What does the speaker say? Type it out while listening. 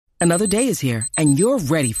Another day is here, and you're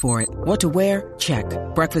ready for it. What to wear? Check.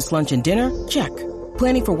 Breakfast, lunch, and dinner? Check.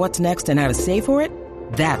 Planning for what's next and how to save for it?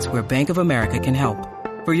 That's where Bank of America can help.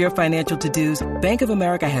 For your financial to-dos, Bank of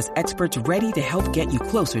America has experts ready to help get you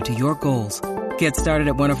closer to your goals. Get started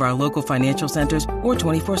at one of our local financial centers or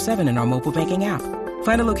 24/7 in our mobile banking app.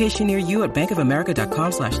 Find a location near you at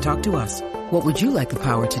bankofamerica.com/talktous. What would you like the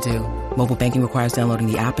power to do? Mobile banking requires downloading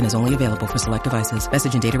the app and is only available for select devices.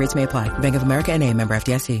 Message and data rates may apply. Bank of America NA, member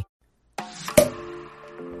FDIC.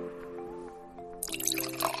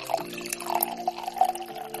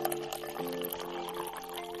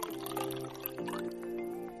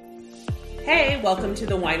 Hey, welcome to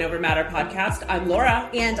the Wine Over Matter podcast. I'm Laura.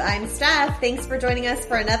 And I'm Steph. Thanks for joining us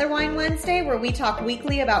for another Wine Wednesday, where we talk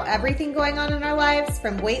weekly about everything going on in our lives,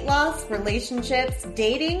 from weight loss, relationships,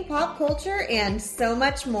 dating, pop culture, and so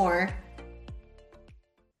much more.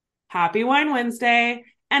 Happy Wine Wednesday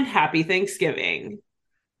and happy Thanksgiving.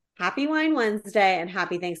 Happy Wine Wednesday and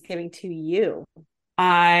happy Thanksgiving to you.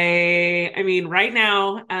 I mean, right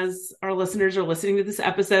now, as our listeners are listening to this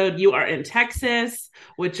episode, you are in Texas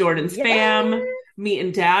with Jordan's fam,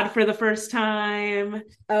 meeting dad for the first time.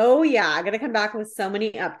 Oh, yeah. I'm going to come back with so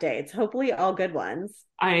many updates. Hopefully all good ones.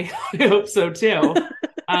 I hope so, too.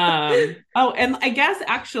 And I guess,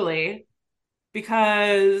 actually,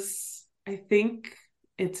 because I think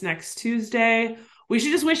it's next Tuesday, we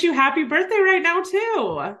should just wish you happy birthday right now,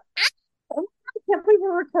 too. I can't believe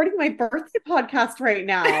we're recording my birthday podcast right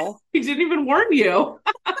now. He didn't even warn you.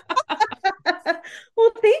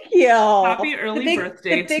 Well, thank you. Happy early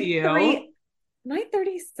birthday to you. Am I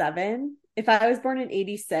 37? If I was born in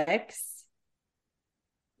 86?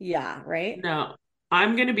 Yeah, right? No,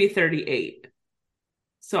 I'm going to be 38.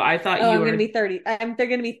 So I thought I'm going to be 30. I'm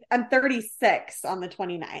 36 on the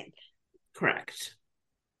 29th. Correct.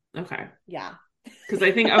 Okay. Yeah. Because I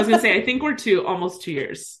was going to say, I think we're almost 2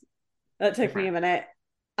 years. That took me a minute.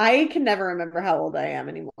 I can never remember how old I am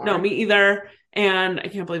anymore. No, me either. And I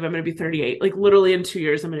can't believe I'm going to be 38. Like literally in 2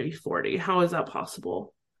 years, I'm going to be 40. How is that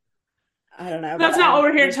possible? I don't know. That's not what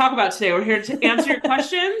we're here to talk about today. We're here to answer your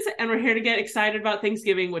questions, and we're here to get excited about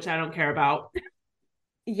Thanksgiving, which I don't care about.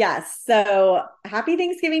 Yes. So happy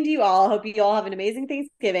Thanksgiving to you all. Hope you all have an amazing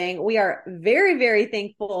Thanksgiving. We are very, very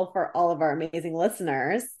thankful for all of our amazing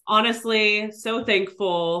listeners. Honestly, so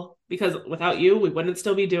thankful, because without you, we wouldn't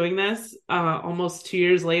still be doing this almost 2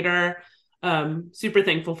 years later. Super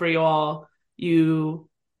thankful for you all.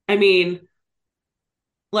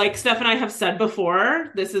 Like Steph and I have said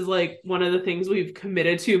before, this is like one of the things we've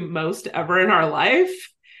committed to most ever in our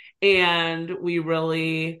life. And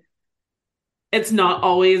it's not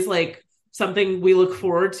always like something we look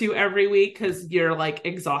forward to every week because you're like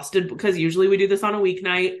exhausted, because usually we do this on a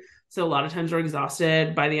weeknight. So a lot of times we're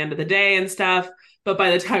exhausted by the end of the day and stuff. But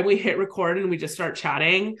by the time we hit record and we just start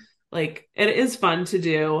chatting, like it is fun to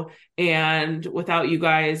do. And without you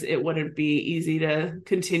guys, it wouldn't be easy to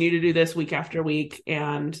continue to do this week after week.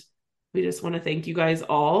 And we just want to thank you guys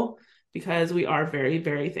all, because we are very,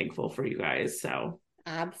 very thankful for you guys. So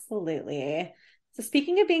absolutely. So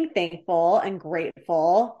speaking of being thankful and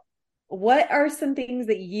grateful, what are some things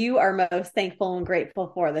that you are most thankful and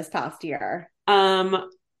grateful for this past year?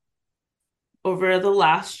 Over the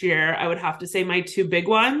last year, I would have to say my two big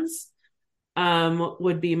ones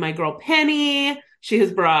would be my girl Penny. She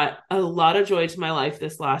has brought a lot of joy to my life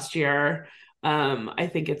this last year. I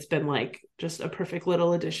think it's been like just a perfect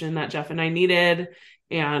little addition that Jeff and I needed.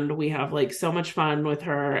 And we have like so much fun with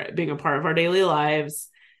her being a part of our daily lives.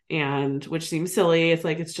 And which seems silly. It's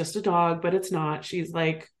like, it's just a dog, but it's not. She's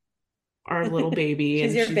like our little baby.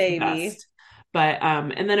 She's your baby. But,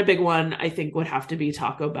 and then a big one, I think, would have to be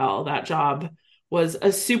Taco Bell. That job was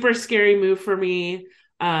a super scary move for me.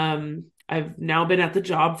 I've now been at the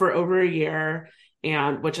job for over a year,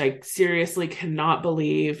 and which I seriously cannot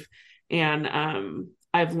believe. And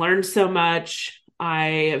I've learned so much.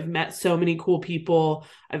 I have met so many cool people.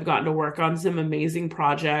 I've gotten to work on some amazing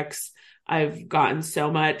projects. I've gotten so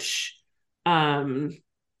much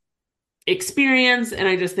experience, and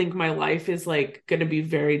I just think my life is like going to be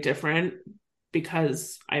very different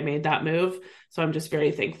because I made that move. So I'm just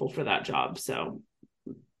very thankful for that job. So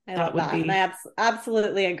I love that. And I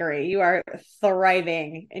absolutely agree. You are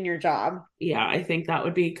thriving in your job. Yeah, I think that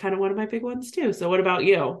would be kind of one of my big ones too. So what about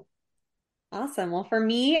you? Awesome. Well, for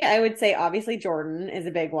me, I would say obviously Jordan is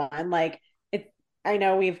a big one. Like, I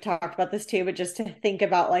know we've talked about this too, but just to think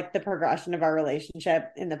about like the progression of our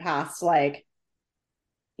relationship in the past, like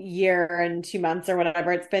year and 2 months or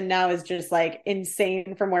whatever it's been now, is just like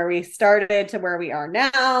insane from where we started to where we are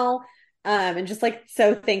now. And just like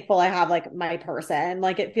so thankful I have like my person.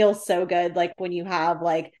 Like it feels so good like when you have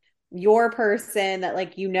like your person that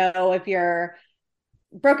like, if you're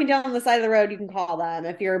broken down on the side of the road, you can call them.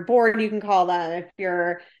 If you're bored, you can call them. If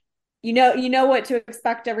you're what to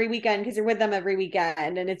expect every weekend because you're with them every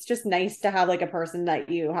weekend. And it's just nice to have like a person that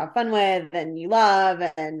you have fun with and you love.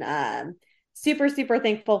 And super, super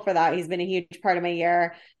thankful for that. He's been a huge part of my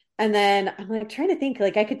year. And then I'm like trying to think,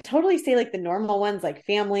 like I could totally say like the normal ones like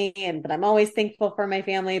family, but I'm always thankful for my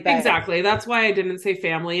family. But exactly. That's why I didn't say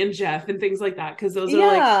family and Jeff and things like that, because those are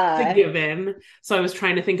like the yeah, given. So I was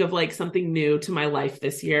trying to think of like something new to my life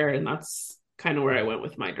this year, and that's kind of where I went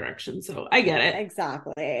with my direction. So I get it.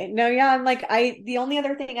 exactly. No, yeah, I'm like the only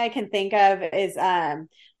other thing I can think of is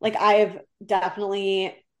like I've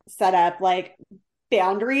definitely set up like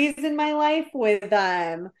boundaries in my life with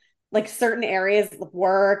like certain areas of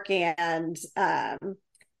work and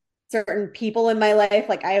certain people in my life.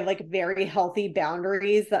 Like I have like very healthy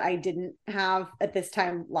boundaries that I didn't have at this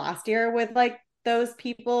time last year with like those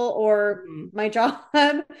people or my job.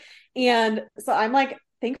 And so I'm like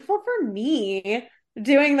thankful for me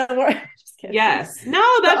doing the work. Just kidding. Yes. No,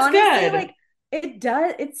 But that's honestly, good. like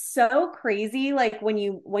it's so crazy like when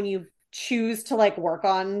you choose to like work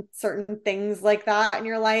on certain things like that in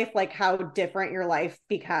your life, like how different your life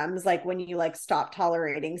becomes like when you like stop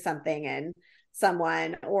tolerating something in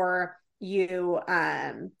someone, or you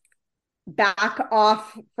back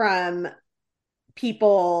off from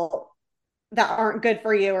people that aren't good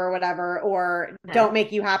for you or whatever, or don't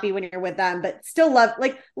make you happy when you're with them, but still love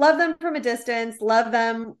them from a distance, love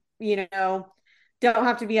them, don't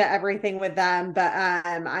have to be at everything with them. But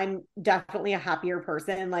I'm definitely a happier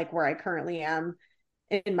person like where I currently am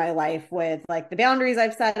in my life with like the boundaries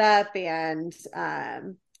I've set up and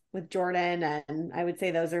with Jordan. And I would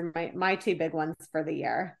say those are my two big ones for the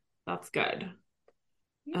year. That's good.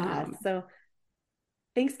 Yeah. So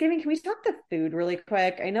Thanksgiving, can we talk the food really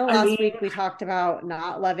quick? I know last week we talked about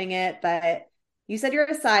not loving it, but you said you're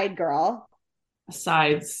a side girl.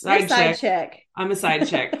 Side chick. I'm a side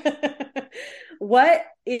chick. What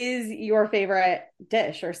is your favorite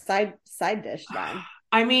dish or side dish then?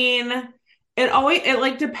 I mean, it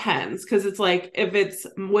like depends, because it's like if it's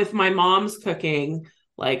with my mom's cooking,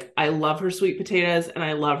 like I love her sweet potatoes and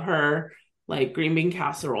I love her like green bean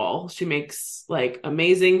casserole. She makes like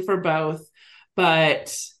amazing for both,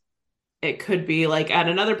 but it could be like at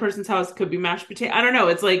another person's house, it could be mashed potato. I don't know.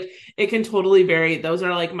 It's like it can totally vary. Those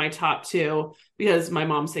are like my top two because my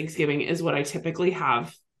mom's Thanksgiving is what I typically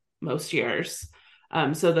have most years.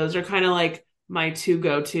 So those are kind of like my two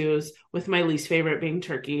go-tos, with my least favorite being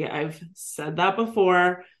turkey. I've said that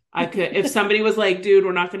before. I could, if somebody was like, dude,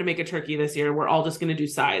 we're not going to make a turkey this year, we're all just going to do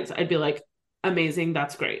sides, I'd be like, amazing.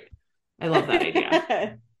 That's great. I love that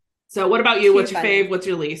idea. So what about you? What's your fave? What's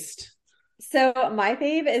your least? So my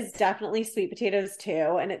fave is definitely sweet potatoes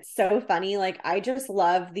too. And it's so funny. Like I just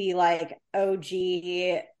love the like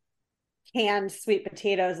OG canned sweet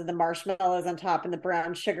potatoes with the marshmallows on top and the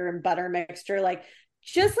brown sugar and butter mixture. Like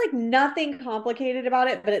just like nothing complicated about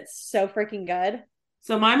it, but it's so freaking good.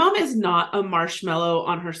 So my mom is not a marshmallow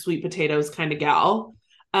on her sweet potatoes kind of gal.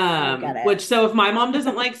 So if my mom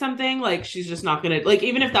doesn't like something, like she's just not gonna, like,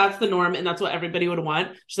 even if that's the norm and that's what everybody would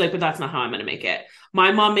want, she's like, but that's not how I'm gonna make it.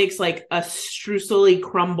 My mom makes like a streusel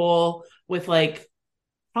crumble with like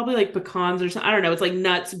probably like pecans or something. I don't know. It's like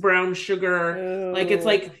nuts, brown sugar. Ooh. Like it's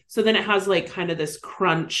like, so then it has like kind of this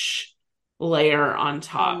crunch layer on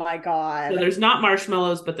top. Oh my God. So there's not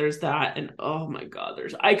marshmallows, but there's that. And oh my God,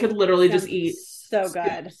 I could literally just eat so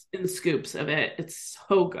good in scoops of it. It's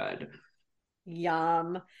so good.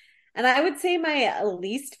 Yum. And I would say my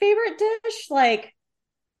least favorite dish, like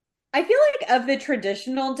I feel like of the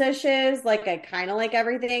traditional dishes, like I kind of like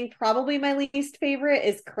everything. Probably my least favorite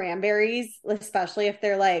is cranberries, especially if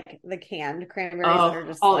they're like the canned cranberries that are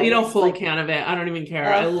just I'll eat a whole can of it. I don't even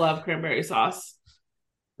care. I love cranberry sauce.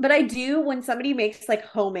 But I do when somebody makes like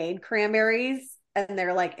homemade cranberries and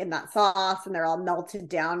they're like in that sauce and they're all melted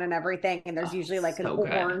down and everything. And there's usually like an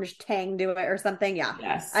orange tang to it or something. Yeah.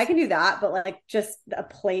 Yes. I can do that. But like just a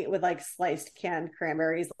plate with like sliced canned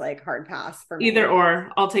cranberries, like hard pass for me. Either or.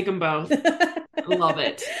 I'll take them both. Love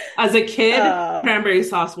it. As a kid, cranberry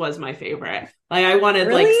sauce was my favorite. Like I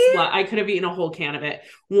wanted I could have eaten a whole can of it.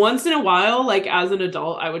 Once in a while, like as an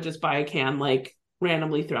adult, I would just buy a can like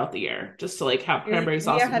randomly throughout the year just to like have cranberry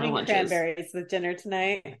sauce with my lunches. Cranberries with dinner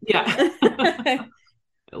tonight. Yeah.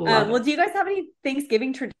 Well, do you guys have any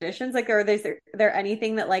Thanksgiving traditions? Like, are there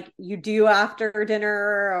anything that like you do after dinner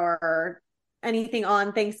or anything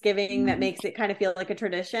on Thanksgiving that makes it kind of feel like a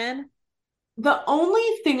tradition? The only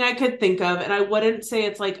thing I could think of, and I wouldn't say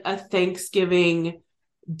it's like a Thanksgiving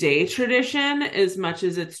Day tradition as much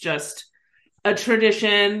as it's just a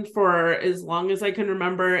tradition for as long as I can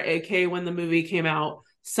remember, aka when the movie came out.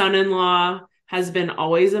 Son-in-Law has been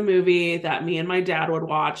always a movie that me and my dad would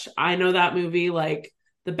watch. I know that movie like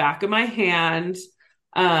the back of my hand.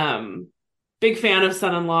 Big fan of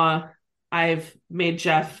Son-in-Law. I've made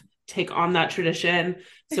Jeff take on that tradition.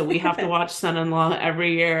 So we have to watch Son-in-Law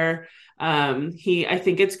every year. I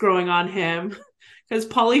think it's growing on him because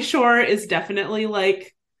Pauly Shore is definitely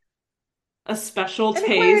like a special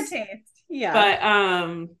taste. Yeah.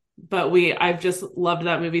 But I've just loved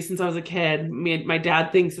that movie since I was a kid. My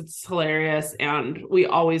dad thinks it's hilarious, and we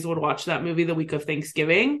always would watch that movie the week of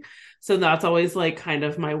Thanksgiving. So that's always like kind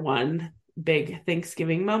of my one big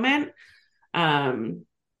Thanksgiving moment.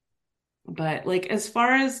 But like as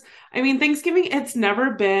far as Thanksgiving, it's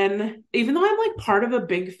never been, even though I'm like part of a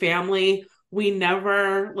big family, we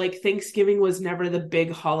never like Thanksgiving was never the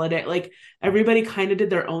big holiday. Like everybody kind of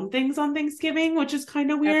did their own things on Thanksgiving, which is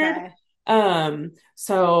kind of weird. Okay.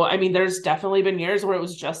 So there's definitely been years where it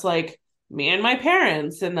was just like me and my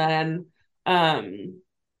parents, and then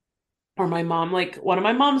or my mom, like one of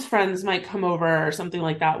my mom's friends might come over or something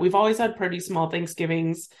like that. We've always had pretty small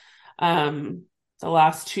Thanksgivings. The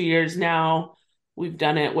last 2 years now, we've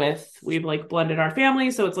like blended our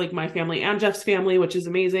family. So it's like my family and Jeff's family, which is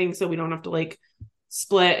amazing. So we don't have to like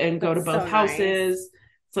split and go to both houses. Nice.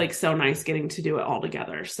 It's like so nice getting to do it all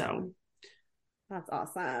together. So that's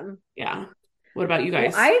awesome. Yeah. What about you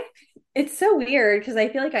guys? Well, it's so weird because I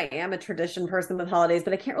feel like I am a tradition person with holidays,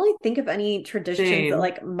 but I can't really think of any traditions that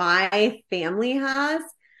like my family has.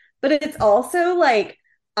 But it's also like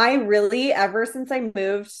I really, ever since I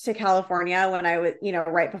moved to California when I was,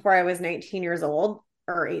 right before I was 19 years old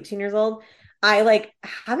or 18 years old, I like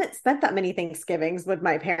haven't spent that many Thanksgivings with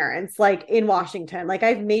my parents, like in Washington. Like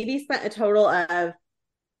I've maybe spent a total of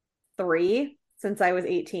 3 since I was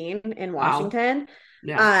 18 in Washington. Wow.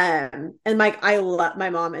 Yeah. And like I love, my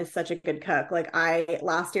mom is such a good cook. Like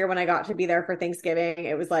last year when I got to be there for Thanksgiving,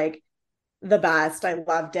 it was like the best. I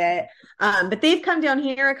loved it. But they've come down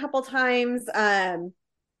here a couple times.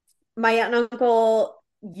 My aunt and uncle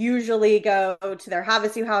usually go to their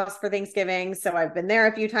Havasu house for Thanksgiving. So I've been there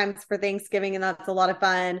a few times for Thanksgiving, and that's a lot of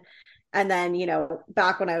fun. And then,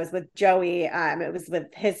 back when I was with Joey, it was with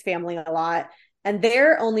his family a lot. And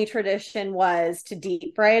their only tradition was to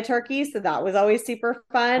deep fry a turkey. So that was always super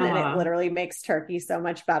fun. And it literally makes turkey so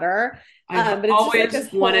much better. I've always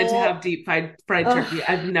like wanted to have deep fried turkey.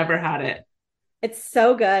 I've never had it. It's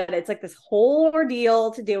so good. It's like this whole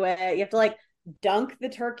ordeal to do it. You have to like dunk the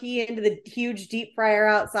turkey into the huge deep fryer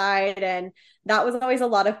outside, and that was always a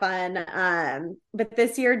lot of fun. But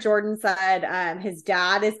this year Jordan said his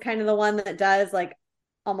dad is kind of the one that does like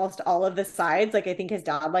almost all of the sides. Like I think his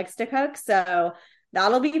dad likes to cook, so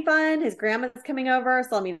that'll be fun. His grandma's coming over,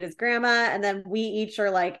 so I'll meet his grandma, and then we each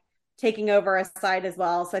are like taking over a side as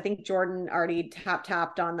well. So I think Jordan already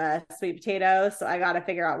tapped on the sweet potatoes, so I got to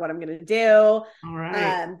figure out what I'm gonna do. All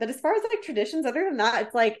right. But as far as like traditions, other than that,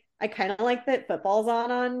 it's like I kind of like that football's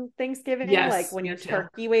on Thanksgiving. Yes, like when you're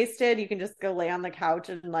turkey wasted, you can just go lay on the couch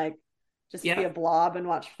and like just be a blob and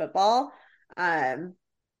watch football.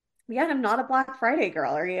 Yeah, I'm not a Black Friday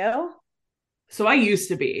girl. Are you? So I used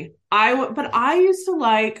to be. But I used to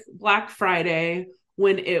like Black Friday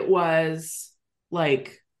when it was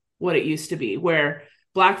like what it used to be, where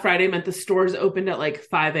Black Friday meant the stores opened at like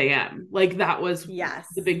 5 a.m. Like that was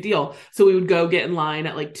the big deal. So we would go get in line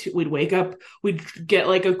at like 2. We'd wake up, we'd get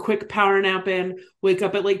like a quick power nap in, wake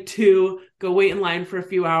up at like 2, go wait in line for a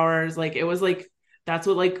few hours. Like it was like, that's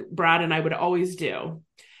what like Brad and I would always do.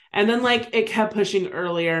 And then like it kept pushing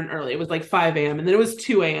earlier and earlier. It was like 5 a.m. and then it was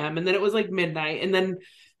 2 a.m. and then it was like midnight. And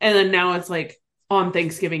then now it's like on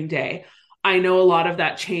Thanksgiving Day. I know a lot of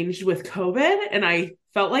that changed with COVID, and I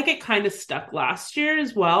felt like it kind of stuck last year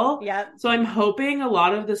as well. Yeah. So I'm hoping a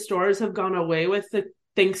lot of the stores have gone away with the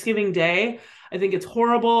Thanksgiving Day. I think it's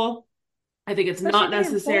horrible. I think it's not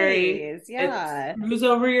necessary. Yeah. It screws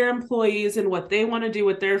over your employees and what they want to do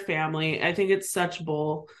with their family. I think it's such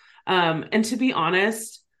bull. And to be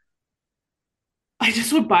honest, I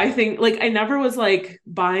just would buy things. Like I never was like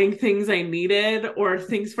buying things I needed or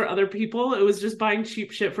things for other people. It was just buying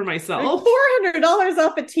cheap shit for myself. Like $400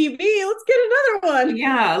 off a TV. Let's get another one.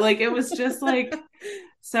 Yeah. Like it was just like,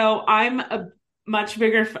 so I'm a much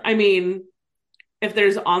bigger, if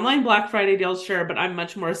there's online Black Friday deals, sure, but I'm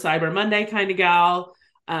much more a Cyber Monday kind of gal.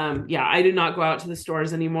 Yeah, I do not go out to the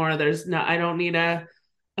stores anymore. I don't need a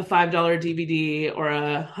 $5 DVD or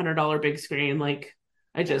a $100 big screen. Like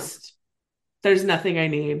there's nothing I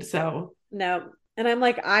need. So no. And I'm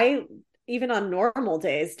like, even on normal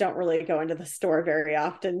days, don't really go into the store very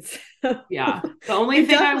often. So Yeah. The only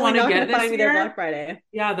thing I want to get this find me there year, Black Friday.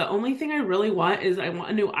 yeah, the only thing I really want is I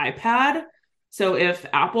want a new iPad. So if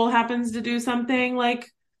Apple happens to do something, like,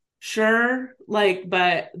 sure, like,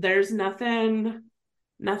 but there's nothing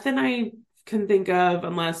I can think of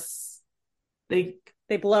unless they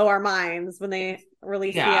blow our minds when they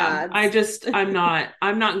release the yeah, ads. I'm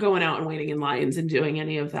not going out and waiting in lines and doing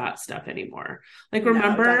any of that stuff anymore. Like, No,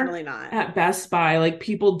 remember definitely not. at Best Buy, like,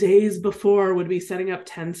 people days before would be setting up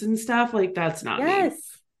tents and stuff. Like, that's not me.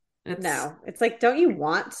 Yes. No, it's like, don't you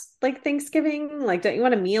want like Thanksgiving? Like, don't you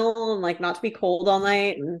want a meal and like not to be cold all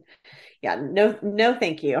night? And yeah, no, no,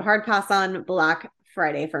 thank you. Hard pass on Black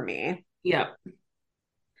Friday for me. Yep.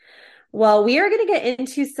 Well, we are going to get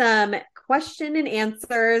into some question and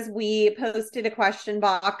answers. We posted a question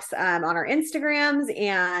box on our Instagrams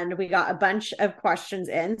and we got a bunch of questions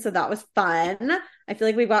in. So that was fun. I feel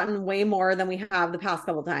like we've gotten way more than we have the past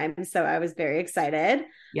couple times. So I was very excited.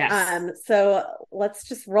 Yes. So let's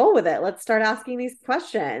just roll with it. Let's start asking these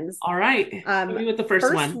questions. All right. Maybe with the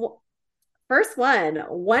first one. First one,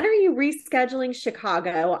 when are you rescheduling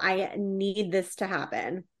Chicago? I need this to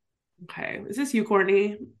happen. Okay. Is this you,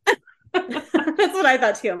 Courtney? That's what I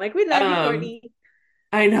thought too. I'm like, we love you, Courtney.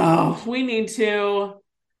 I know. We need to.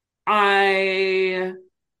 I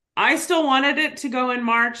still wanted it to go in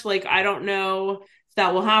March. Like, I don't know if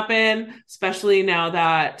that will happen, especially now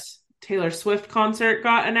that Taylor Swift concert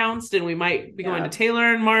got announced and we might be going to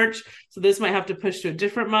Taylor in March. So this might have to push to a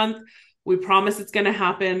different month. We promise it's going to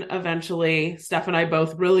happen eventually. Steph and I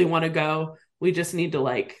both really want to go. We just need to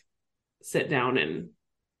like sit down and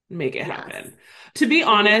make it happen. To be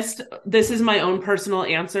honest, this is my own personal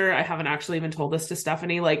answer. I haven't actually even told this to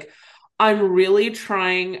Stephanie. Like, I'm really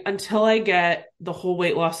trying, until I get the whole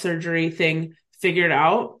weight loss surgery thing figured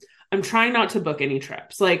out, I'm trying not to book any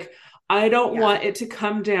trips. Like, I don't want it to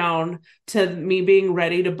come down to me being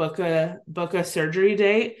ready to book a surgery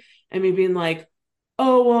date and me being like,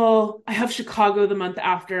 oh, well, I have Chicago the month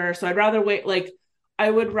after, so I'd rather wait. Like,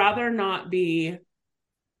 I would rather not be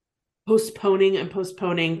postponing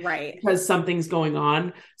because something's going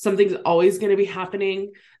on. Something's always going to be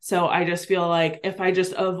happening. So I just feel like if I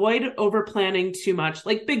just avoid over planning too much,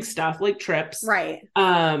 like big stuff, like trips,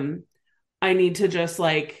 I need to just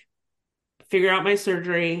like figure out my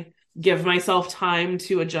surgery, give myself time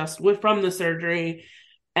to adjust from the surgery,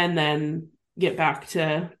 and then get back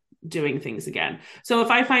to doing things again. So if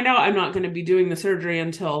I find out I'm not going to be doing the surgery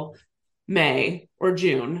until May or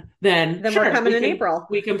June, then sure, we're coming in April.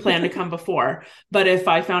 We can plan to come before. But if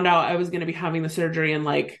I found out I was going to be having the surgery in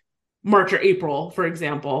like March or April, for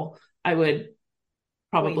example, I would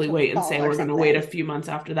probably wait and say we're going to wait a few months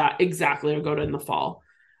after that. Exactly. Or go to in the fall.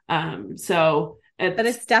 But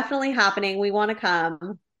it's definitely happening. We want to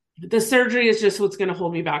come. The surgery is just what's going to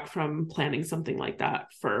hold me back from planning something like that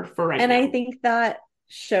for right now. And I think that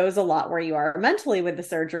shows a lot where you are mentally with the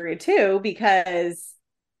surgery too, because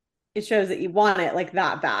it shows that you want it like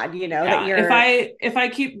that bad, you know, that you're, if I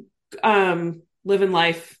keep living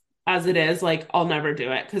life as it is, like, I'll never do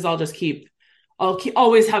it. Cause I'll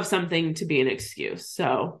always have something to be an excuse.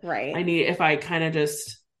 So if I kind of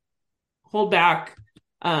just hold back,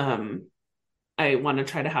 I want to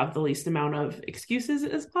try to have the least amount of excuses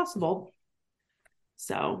as possible.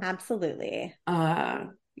 So absolutely.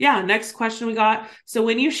 Next question we got. So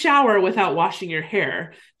when you shower without washing your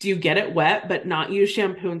hair, do you get it wet but not use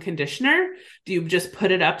shampoo and conditioner? Do you just put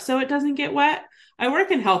it up so it doesn't get wet? I work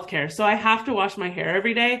in healthcare, so I have to wash my hair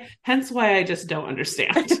every day, hence why I just don't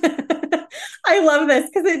understand. I love this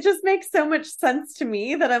because it just makes so much sense to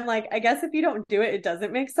me that I'm like, I guess if you don't do it, it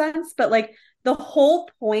doesn't make sense. But like the whole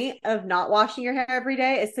point of not washing your hair every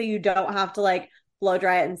day is so you don't have to like blow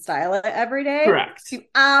dry it and style it every day. Correct. You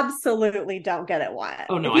absolutely don't get it wet.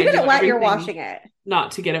 Oh no, if you get it wet, you're washing it.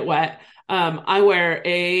 Not to get it wet. I wear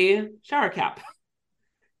a shower cap.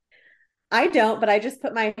 I don't, but I just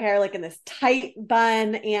put my hair like in this tight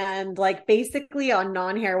bun, and like basically on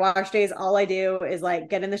non-hair wash days, all I do is like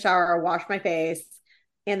get in the shower, wash my face,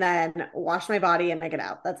 and then wash my body and I get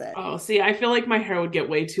out. That's it. Oh, see, I feel like my hair would get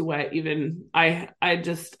way too wet. Even I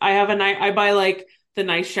buy like the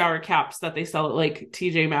nice shower caps that they sell at like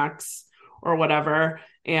TJ Maxx or whatever.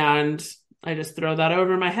 And I just throw that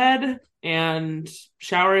over my head and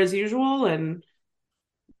shower as usual and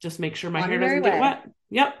just make sure my hair doesn't get wet.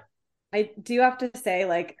 Yep. I do have to say,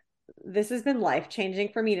 like, this has been life-changing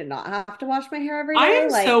for me to not have to wash my hair every day. I am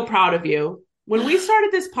so proud of you. When we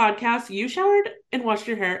started this podcast, you showered and washed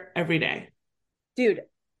your hair every day. Dude,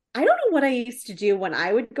 I don't know what I used to do when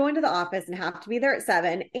I would go into the office and have to be there at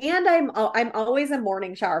 7. And I'm always a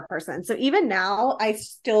morning shower person. So even now, I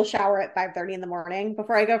still shower at 5:30 in the morning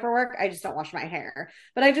before I go for work. I just don't wash my hair.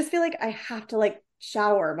 But I just feel like I have to like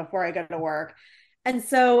shower before I go to work. And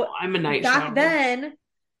so I'm a night back shower. then,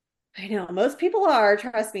 I know most people are,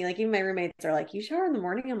 trust me, like even my roommates are like, you shower in the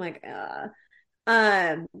morning? I'm like,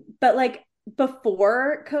 um, but like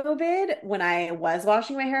before COVID, when I was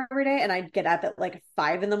washing my hair every day and I'd get up at like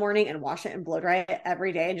 5 in the morning and wash it and blow dry it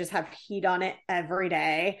every day and just have heat on it every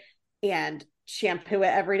day and shampoo it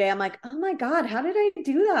every day. I'm like, oh my God, how did I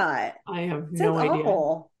do that? I have It sounds no idea.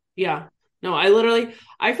 awful. Yeah. No,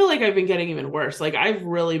 I feel like I've been getting even worse. Like I've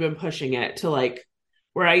really been pushing it to like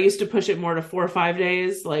where I used to push it more to 4 or 5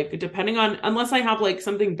 days, like depending on, unless I have like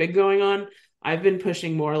something big going on, I've been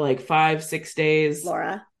pushing more like 5, 6 days.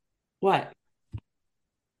 Laura, What?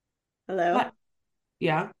 hello. What?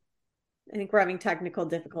 Yeah. I think we're having technical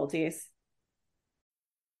difficulties.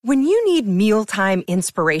 When you need mealtime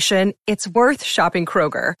inspiration, it's worth shopping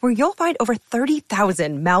Kroger, where you'll find over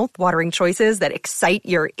 30,000 mouth-watering choices that excite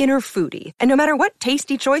your inner foodie. And no matter what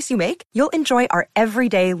tasty choice you make, you'll enjoy our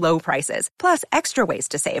everyday low prices, plus extra ways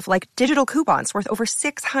to save, like digital coupons worth over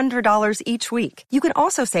 $600 each week. You can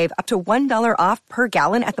also save up to $1 off per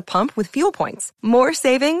gallon at the pump with fuel points. More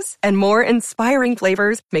savings and more inspiring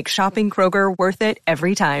flavors make shopping Kroger worth it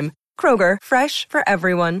every time. Kroger, fresh for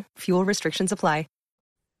everyone. Fuel restrictions apply.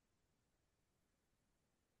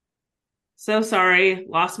 So sorry,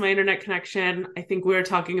 lost my internet connection. I think we were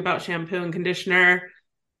talking about shampoo and conditioner.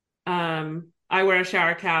 I wear a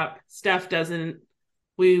shower cap. Steph doesn't.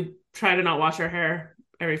 We try to not wash our hair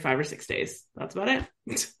every 5 or 6 days. That's about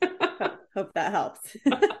it. Hope that helps.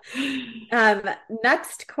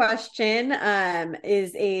 Next question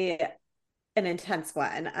is an intense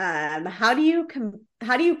one. How do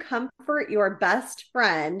you comfort your best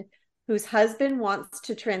friend whose husband wants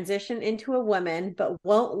to transition into a woman but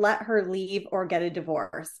won't let her leave or get a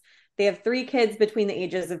divorce? They have 3 kids between the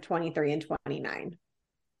ages of 23 and 29.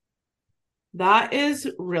 That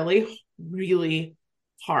is really, really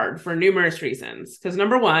hard for numerous reasons. Because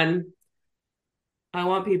number one, I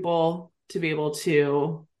want people to be able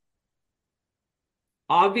to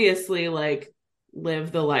obviously like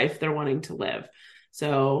live the life they're wanting to live.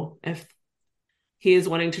 So if he is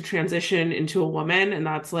wanting to transition into a woman and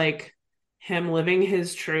that's like him living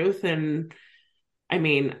his truth, and I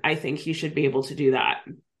mean, I think he should be able to do that.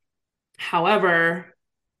 However,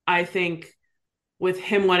 I think with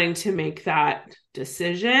him wanting to make that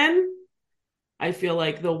decision, I feel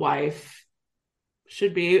like the wife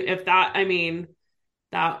should be, if that, I mean,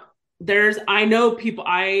 that I know people,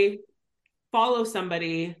 I follow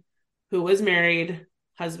somebody who was married,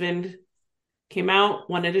 husband came out,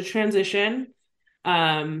 wanted to transition,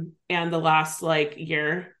 and the last like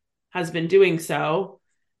year has been doing so,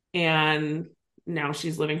 and now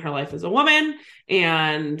she's living her life as a woman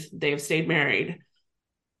and they've stayed married.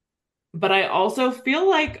 But I also feel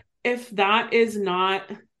like if that is not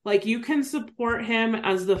like, you can support him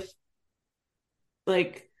as the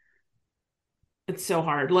like, it's so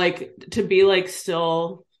hard like to be like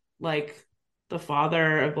still like the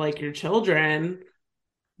father of like your children,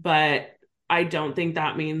 but I don't think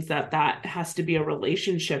that means that that has to be a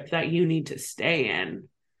relationship that you need to stay in.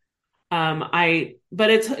 But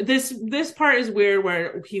it's this part is weird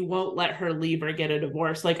where he won't let her leave or get a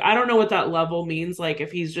divorce. Like, I don't know what that level means. Like,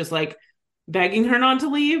 if he's just like begging her not to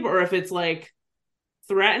leave, or if it's like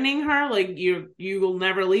threatening her, like you will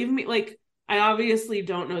never leave me. Like, I obviously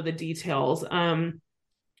don't know the details.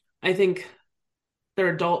 I think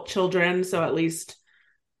they're adult children, so at least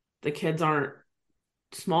the kids aren't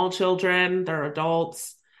small children, they're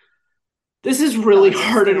adults. This is really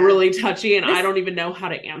hard and really touchy, and I don't even know how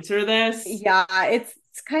to answer this. Yeah, it's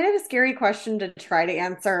kind of a scary question to try to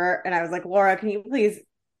answer. And I was like, Laura, can you please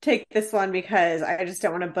take this one because I just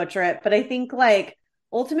don't want to butcher it. But I think like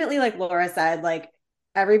ultimately, like Laura said, like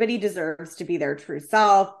everybody deserves to be their true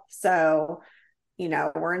self. So, you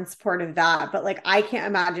know, we're in support of that. But like, I can't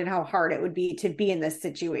imagine how hard it would be to be in this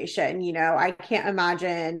situation. You know, I can't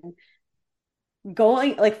imagine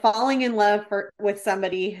going like falling in love with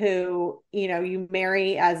somebody who, you know, you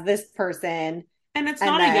marry as this person. And it's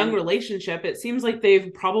not a young relationship. It seems like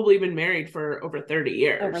they've probably been married for over 30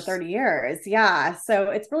 years. Over 30 years. Yeah. So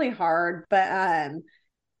it's really hard. But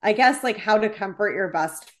I guess like how to comfort your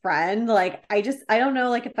best friend. Like I don't know,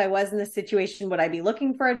 like if I was in this situation, would I be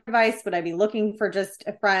looking for advice? Would I be looking for just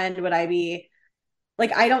a friend? Would I be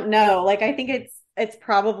like, I don't know. Like I think it's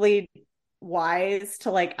probably wise to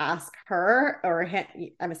like ask her or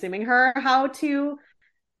I'm assuming her how to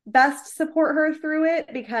best support her through it,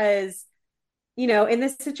 because in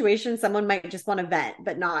this situation, someone might just want to vent,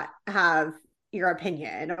 but not have your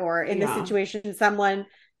opinion. Or in this Yeah. situation, someone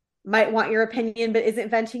might want your opinion, but isn't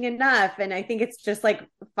venting enough. And I think it's just like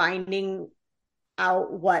finding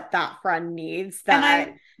out what that friend needs.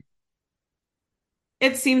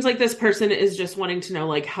 It seems like this person is just wanting to know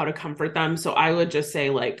like how to comfort them. So I would just say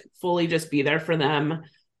like fully just be there for them.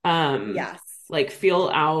 Yes. Like feel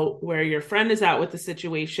out where your friend is at with the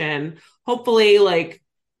situation. Hopefully like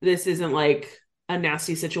this isn't like a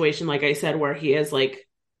nasty situation, like I said, where he is like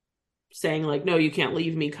saying like, no, you can't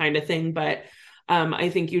leave me kind of thing. But I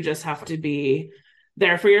think you just have to be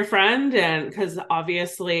there for your friend. And because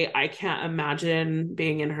obviously I can't imagine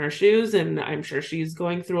being in her shoes, and I'm sure she's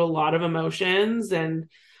going through a lot of emotions and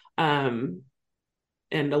a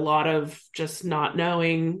lot of just not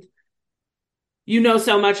knowing,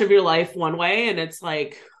 so much of your life one way, and it's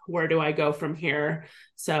like, where do I go from here?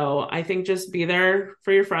 So I think just be there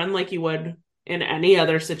for your friend like you would in any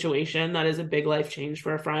other situation that is a big life change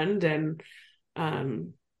for a friend.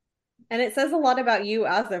 And it says a lot about you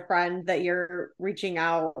as a friend that you're reaching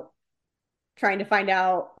out, trying to find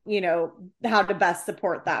out, how to best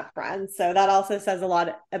support that friend. So that also says a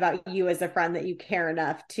lot about you as a friend, that you care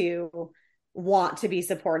enough to want to be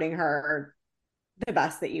supporting her the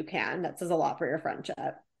best that you can. That says a lot for your friendship.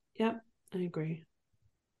 Yep, I agree.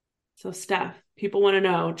 So Steph, people want to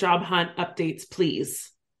know job hunt updates,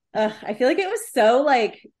 please. I feel like it was so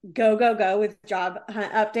like go, go, go with job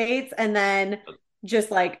hunt updates, and then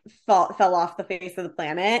just like fell off the face of the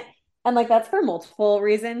planet. And like, that's for multiple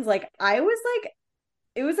reasons. Like it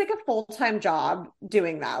was like a full-time job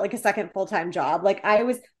doing that, like a second full-time job. Like I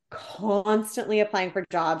was constantly applying for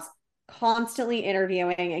jobs, constantly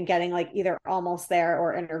interviewing and getting like either almost there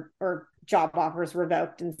or job offers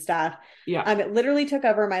revoked and stuff. Yeah. It literally took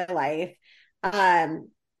over my life.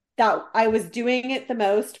 That I was doing it the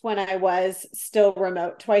most when I was still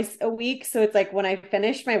remote twice a week. So it's like when I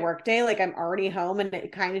finish my workday, like I'm already home, and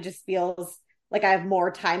it kind of just feels like I have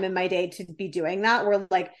more time in my day to be doing that. Where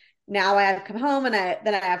like now I have to come home and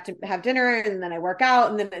then I have to have dinner, and then I work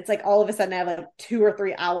out, and then it's like all of a sudden I have like 2 or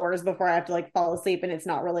 3 hours before I have to like fall asleep, and it's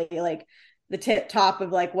not really like the tip top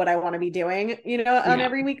of like what I want to be doing, on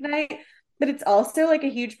every weeknight. But it's also like a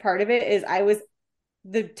huge part of it is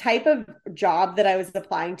the type of job that I was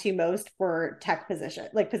applying to most were tech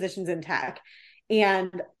positions in tech.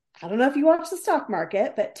 And I don't know if you watch the stock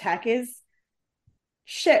market, but tech is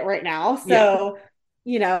shit right now. So,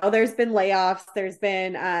 there's been layoffs, there's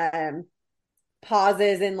been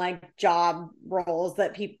pauses in like job roles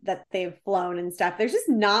that they've flown and stuff. There's just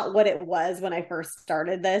not what it was when I first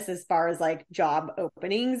started this as far as like job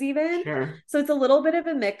openings even. Sure. So it's a little bit of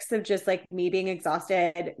a mix of just like me being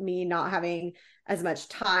exhausted, me not having as much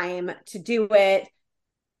time to do it.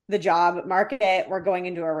 The job market, we're going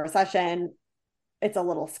into a recession. It's a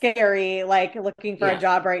little scary, like looking for a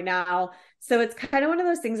job right now. So it's kind of one of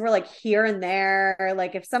those things where like here and there,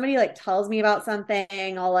 like if somebody like tells me about something,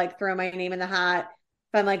 I'll like throw my name in the hat.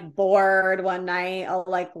 If I'm like bored one night, I'll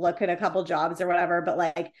like look at a couple jobs or whatever. But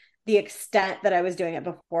like the extent that I was doing it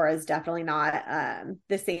before is definitely not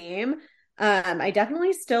the same. I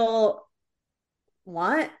definitely still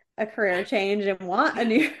want a career change and want a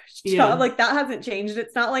new job. Like that hasn't changed.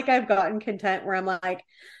 It's not like I've gotten content where I'm like,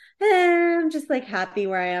 I'm just like happy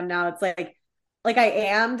where I am now. It's like I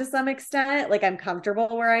am to some extent, like I'm comfortable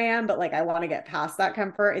where I am, but like I want to get past that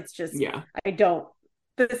comfort. It's just,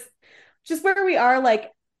 just where we are,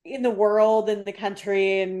 like in the world and the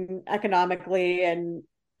country and economically and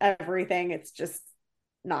everything. It's just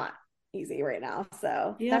not easy right now.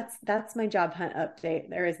 So that's my job hunt update.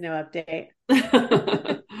 There is no update.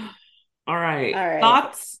 All right.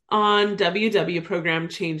 Thoughts on WW program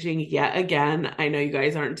changing yet again? I know you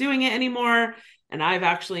guys aren't doing it anymore, and I've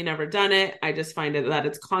actually never done it. I just find that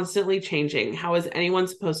it's constantly changing. How is anyone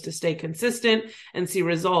supposed to stay consistent and see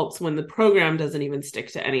results when the program doesn't even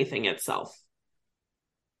stick to anything itself?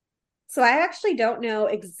 So I actually don't know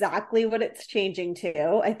exactly what it's changing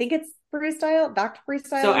to. I think it's freestyle, back to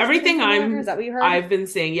freestyle. So everything is that what you heard? I've been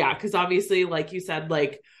saying, because obviously, like you said,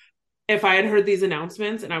 like if I had heard these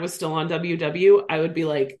announcements and I was still on WW, I would be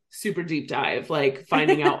like super deep dive, like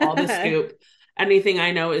finding out all the scoop. Anything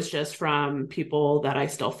I know is just from people that I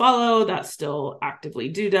still follow that still actively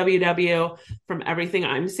do WW. From everything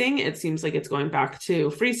I'm seeing, it seems like it's going back to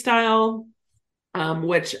freestyle,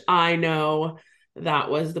 which I know that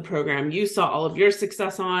was the program you saw all of your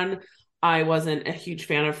success on. I wasn't a huge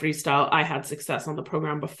fan of freestyle. I had success on the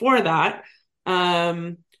program before that.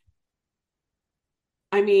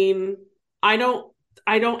 I mean, I don't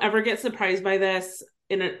ever get surprised by this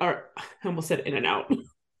I almost said In-N-Out.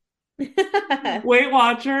 Weight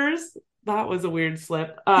Watchers that was a weird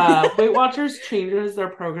slip. Weight Watchers changes their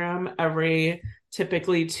program every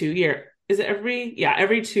typically 2 year. Is it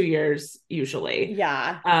every 2 years usually.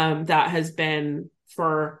 Yeah. That has been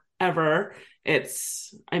forever.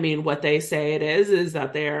 I mean, what they say it is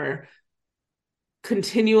that they're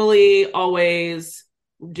continually always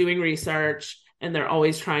doing research, and they're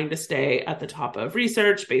always trying to stay at the top of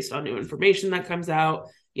research based on new information that comes out,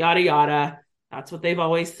 yada, yada. That's what they've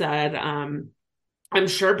always said. I'm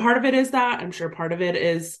sure part of it is that. I'm sure part of it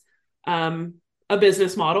is a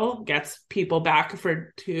business model, gets people back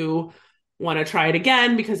to want to try it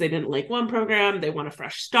again because they didn't like one program. They want a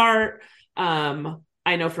fresh start.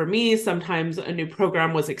 I know for me, sometimes a new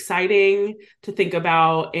program was exciting to think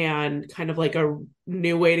about and kind of like a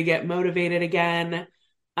new way to get motivated again.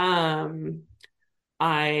 I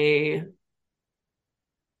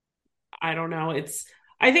don't know.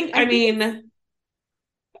 I mean,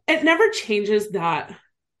 it never changes that.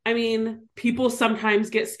 I mean, people sometimes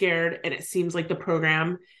get scared and it seems like the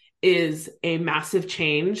program is a massive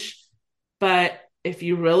change. But if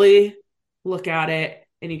you really look at it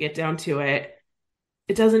and you get down to it,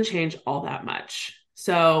 it doesn't change all that much.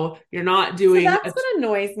 So you're not doing. So that's what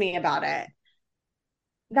annoys me about it.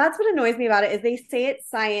 That's what annoys me about it is they say it's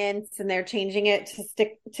science and they're changing it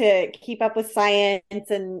to keep up with science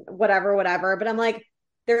and whatever. But I'm like,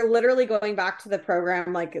 they're literally going back to the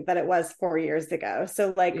program like that it was 4 years ago.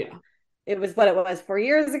 So like it was what it was 4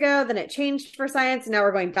 years ago. Then it changed for science. And now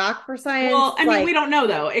we're going back for science. Well, I mean, we don't know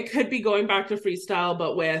though. It could be going back to freestyle,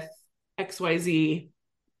 but with XYZ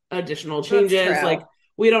additional changes. Like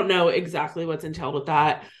we don't know exactly what's entailed with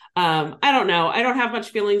that. I don't know. I don't have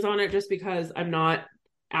much feelings on it just because I'm not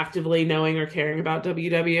actively knowing or caring about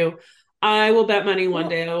WW. I will bet money one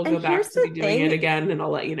day I will go back to be doing it again and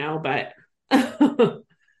I'll let you know. But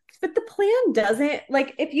but the plan doesn't,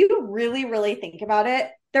 like, if you really, really think about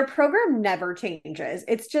it, their program never changes.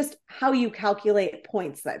 It's just how you calculate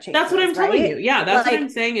points that change. That's what I'm telling you. Yeah, that's what I'm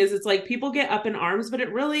saying is it's like people get up in arms, but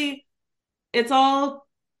it's all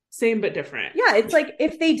same but different. Yeah, it's like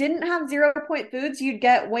if they didn't have 0-point foods, you'd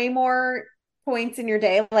get way more points in your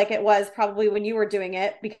day, like it was probably when you were doing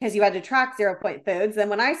it because you had to track 0-point foods. Then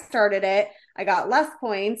when I started it, I got less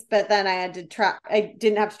points, but then I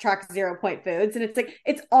didn't have to track 0-point foods. And it's like,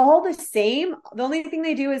 it's all the same. The only thing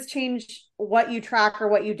they do is change what you track or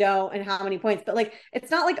what you don't and how many points. But like,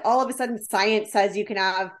 it's not like all of a sudden science says you can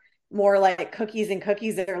have more like cookies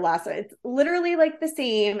or less. It's literally like the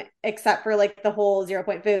same, except for like the whole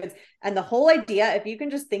 0-point foods. And the whole idea, if you can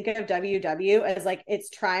just think of WW as like, it's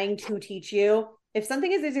trying to teach you, if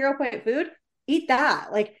something is a 0-point food, eat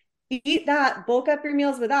that. Like, eat that, bulk up your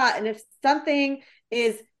meals with that. And if something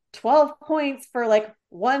is 12 points for like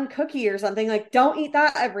one cookie or something, like don't eat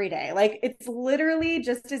that every day. Like it's literally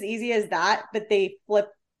just as easy as that, but they flip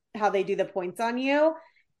how they do the points on you.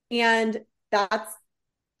 And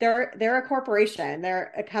they're a corporation,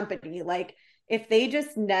 they're a company. Like if they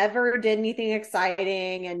just never did anything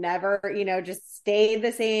exciting and never, just stayed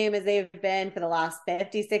the same as they've been for the last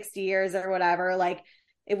 50, 60 years or whatever, like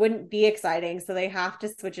it wouldn't be exciting. So they have to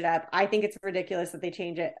switch it up. I think it's ridiculous that they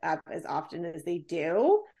change it up as often as they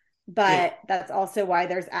do. But that's also why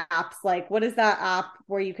there's apps like, what is that app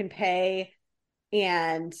where you can pay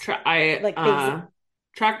and Track Bites?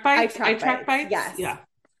 I Track Bites? Yes.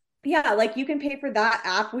 Yeah. Like you can pay for that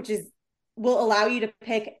app, which will allow you to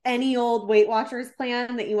pick any old Weight Watchers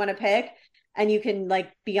plan that you want to pick. And you can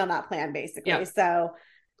like be on that plan basically. Yeah. So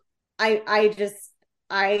I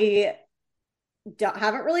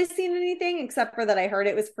haven't really seen anything except for that I heard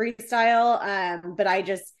it was freestyle. But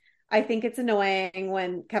I think it's annoying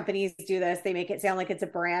when companies do this. They make it sound like it's a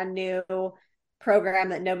brand new program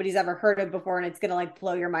that nobody's ever heard of before. And it's going to like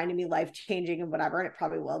blow your mind and be life-changing and whatever. And it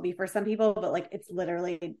probably will be for some people, but like, it's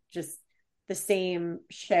literally just the same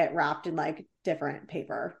shit wrapped in like different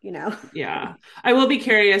paper, Yeah. I will be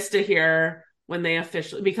curious to hear when they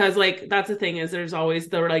officially, because like, that's the thing is there's always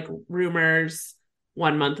the like rumors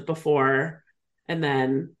 1 month before. And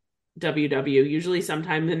then WW usually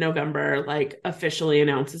sometime in November, like officially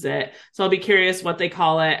announces it. So I'll be curious what they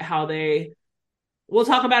call it, we'll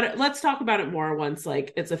talk about it. Let's talk about it more once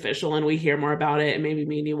like it's official and we hear more about it. And maybe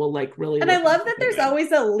me and you will like really. And I love that there's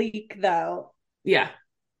always a leak though. Yeah.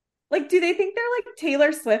 Like, do they think they're like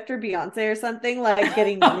Taylor Swift or Beyonce or something, like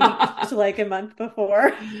getting leaked like a month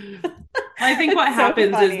before? I think what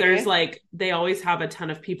happens is there's like, they always have a ton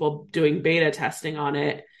of people doing beta testing on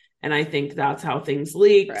it. And I think that's how things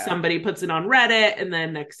leak. True. Somebody puts it on Reddit and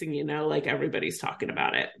then next thing you know, like everybody's talking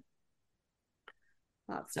about it.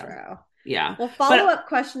 That's true. Yeah. Well, follow-up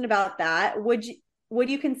question about that. would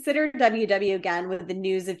you consider WW again with the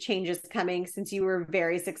news of changes coming since you were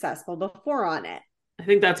very successful before on it? I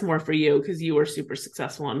think that's more for you because you were super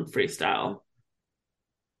successful in freestyle.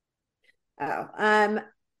 Oh,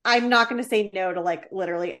 I'm not going to say no to like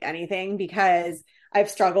literally anything because I've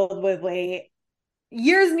struggled with weight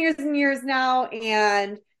years and years and years now.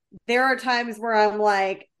 And there are times where I'm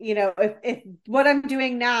like, you know, if what I'm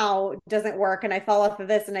doing now doesn't work and I fall off of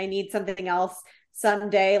this and I need something else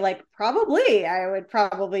someday, like probably I would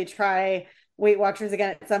probably try Weight Watchers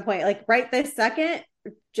again at some point. Like right this second,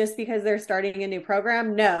 just because they're starting a new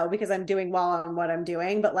program, no, because I'm doing well on what I'm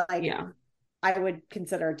doing. But like, Yeah, I would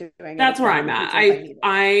consider doing that's it where again I'm at. in case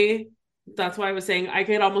I that's why I was saying I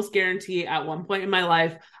could almost guarantee at one point in my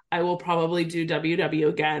life I will probably do WW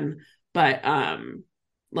again, but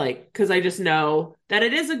like because I just know that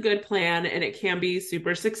it is a good plan and it can be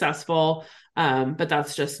super successful, but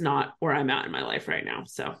that's just not where I'm at in my life right now.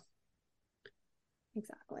 So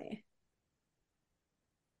exactly.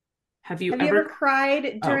 have you ever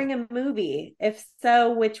cried during Oh. a movie? If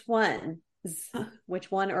so, which one?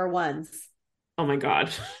 Which one or ones? Oh my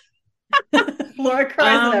God. Laura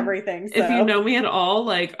cries at everything. So If you know me at all,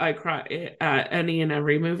 like I cry at any and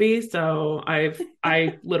every movie. So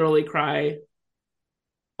I literally cry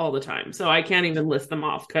all the time. So I can't even list them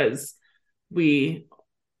off because we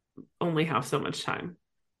only have so much time.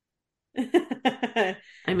 I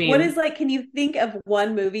mean, what is like, can you think of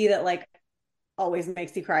one movie that like always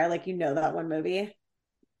makes you cry? Like, you know, that one movie?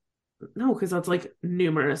 no, because that's like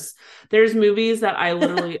numerous. There's movies that I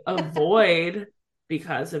literally avoid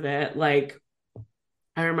because of it. Like,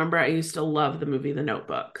 I remember I used to love the movie The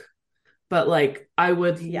Notebook, but like I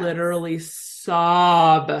would literally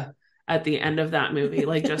sob at the end of that movie,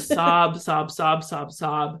 like just sob, sob, sob, sob,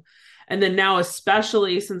 sob. And then now,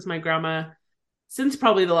 especially since my grandma, since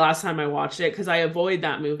probably the last time I watched it, because I avoid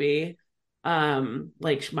that movie,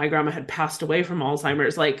 like my grandma had passed away from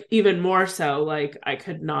Alzheimer's, like even more so, like I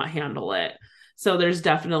could not handle it. So there's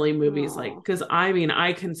definitely movies like, because I mean,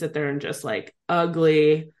 I can sit there and just like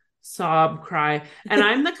ugly sob, cry. And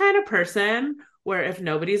I'm the kind of person where if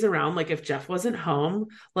nobody's around, like if Jeff wasn't home,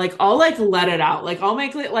 like I'll like let it out. Like I'll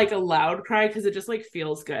make it like a loud cry because it just like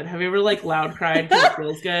feels good. Have you ever like loud cried because it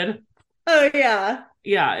feels good? Oh yeah.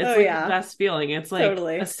 Yeah, it's like the best feeling. It's like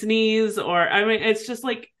a sneeze, or I mean, it's just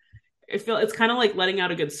like it's kind of like letting out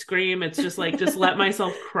a good scream. It's just like just let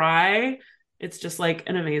myself cry. It's just like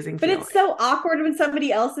an amazing feeling. But it's so awkward when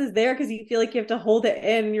somebody else is there because you feel like you have to hold it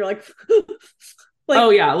in and you're like like, oh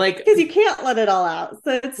yeah, like because you can't let it all out.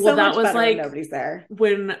 So it's so much better like when nobody's there.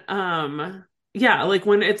 When yeah, like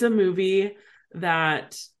when it's a movie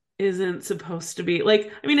that isn't supposed to be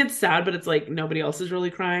like, I mean, it's sad, but it's like nobody else is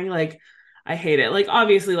really crying. Like I hate it. Like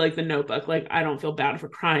obviously like The Notebook, like I don't feel bad for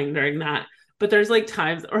crying during that. But there's like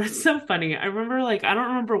times, or it's so funny. I remember like, I don't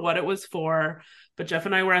remember what it was for, but Jeff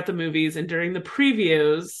and I were at the movies, and during the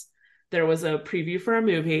previews, there was a preview for a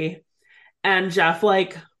movie, and Jeff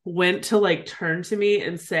like went to like turn to me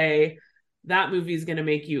and say, that movie's going to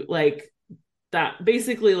make you like that.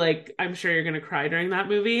 Basically, like, I'm sure you're going to cry during that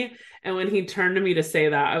movie. And when he turned to me to say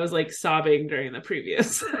that, I was like sobbing during the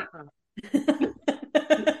previews.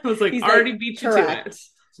 I was like, already beat you to it.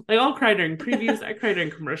 Like I'll cry during previews. I cry during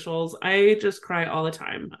commercials. I just cry all the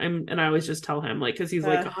time. And I always just tell him like, cause he's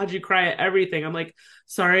like, how'd you cry at everything? I'm like,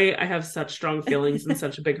 sorry, I have such strong feelings and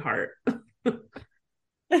such a big heart.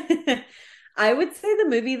 I would say the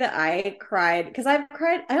movie that I cried, because I don't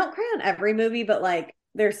cry on every movie, but like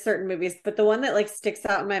there's certain movies, but the one that like sticks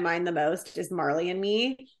out in my mind the most is Marley and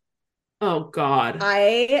Me. Oh God.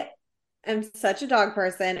 I am such a dog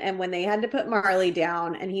person, and when they had to put Marley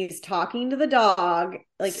down and he's talking to the dog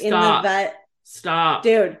like in the vet,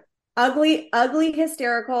 dude, ugly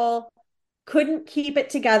hysterical, couldn't keep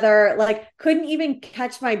it together, like couldn't even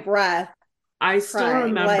catch my breath. I still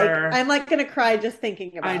remember, like, I'm like gonna cry just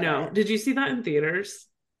thinking about it. I know. Did you see that in theaters?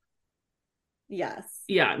 Yes.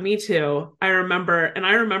 Yeah, me too. I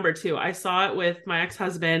remember too, I saw it with my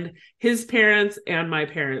ex-husband, his parents, and my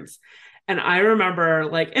parents. And I remember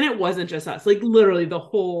like, and it wasn't just us, like literally the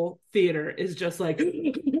whole theater is just like,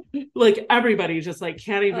 like everybody just like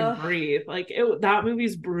can't even breathe. Like that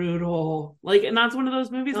movie's brutal. Like, and that's one of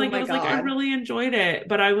those movies, like it was God. Like, I really enjoyed it,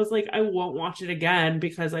 but I was like, I won't watch it again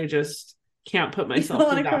because I just can't put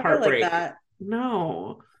myself through that heartbreak. Like that.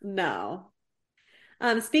 No.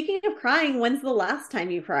 Speaking of crying, when's the last time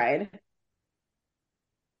you cried?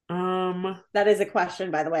 That is a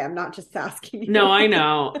question, by the way. I'm not just asking you. No, I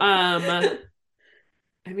know. I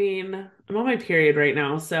mean, I'm on my period right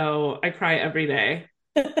now, so I cry every day.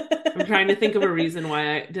 I'm trying to think of a reason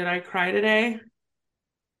why did I cry today?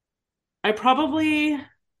 I probably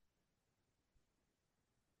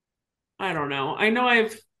I don't know.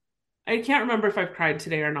 I can't remember if I've cried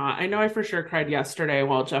today or not. I know I for sure cried yesterday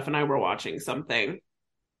while Jeff and I were watching something,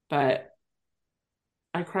 but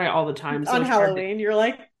I cry all the time. So On it's hard Halloween, you're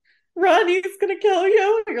like, Ronnie's gonna kill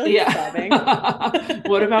you. You're like sobbing.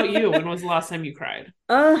 What about you? When was the last time you cried?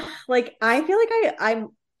 Like I feel like I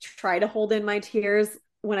try to hold in my tears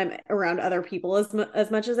when I'm around other people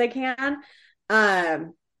as much as I can.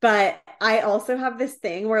 But I also have this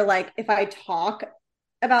thing where like if I talk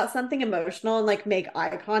about something emotional and like make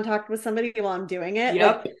eye contact with somebody while I'm doing it,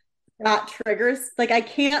 Yep. like that triggers, like I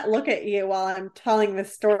can't look at you while I'm telling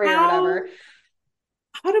this story or whatever.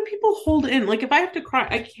 How do people hold in? Like if I have to cry,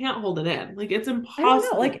 I can't hold it in. Like it's impossible. I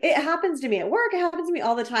don't know. Like it happens to me at work. It happens to me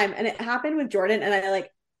all the time. And it happened with Jordan. And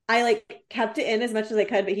I kept it in as much as I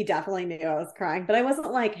could, but he definitely knew I was crying. But I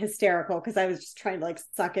wasn't like hysterical because I was just trying to like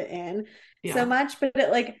suck it in so much. But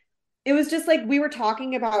it was just like we were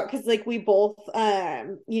talking about because like we both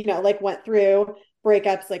like went through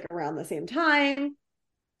breakups like around the same time.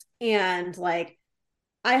 And like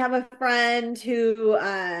I have a friend who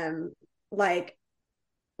like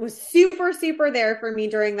was super, super there for me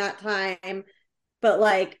during that time. But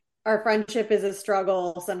like our friendship is a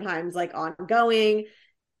struggle sometimes, like ongoing.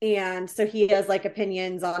 And so he has like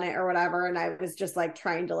opinions on it or whatever. And I was just like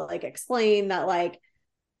trying to like explain that, like,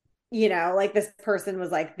 like this person was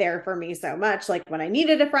like there for me so much. Like when I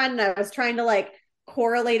needed a friend, and I was trying to like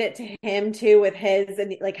correlate it to him too with his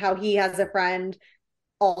and like how he has a friend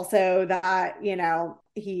also that,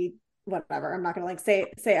 he whatever, I'm not gonna like say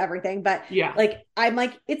everything, but yeah, like I'm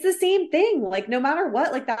like it's the same thing, like no matter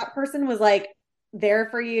what, like that person was like there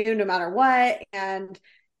for you no matter what. And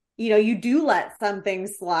you do let some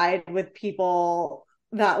things slide with people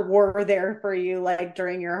that were there for you like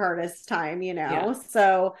during your hardest time.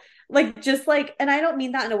 So like just like, and I don't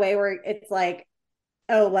mean that in a way where it's like,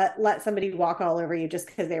 oh, let somebody walk all over you just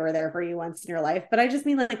because they were there for you once in your life. But I just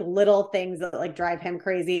mean like little things that like drive him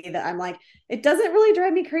crazy that I'm like, it doesn't really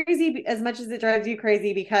drive me crazy as much as it drives you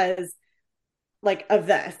crazy because like of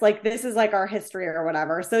this, like this is like our history or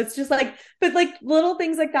whatever. So it's just like, but like little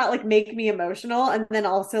things like that like make me emotional. And then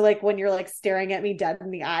also like when you're like staring at me dead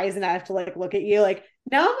in the eyes and I have to like look at you, like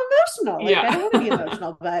now I'm emotional. Like I don't want to be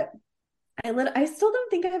emotional, but I still don't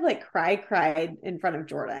think I've like cried in front of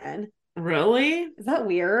Jordan. Really? Is that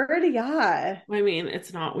weird? Yeah. I mean,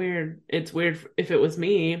 it's not weird. It's weird if it was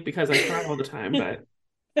me because I cry all the time, but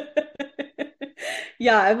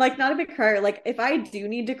yeah, I'm like not a big crier. Like if I do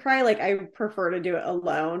need to cry, like I prefer to do it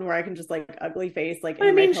alone where I can just like ugly face like I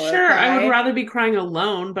mean, pillow sure, cry. I would rather be crying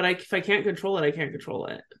alone, but if I can't control it, I can't control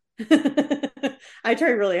it. I try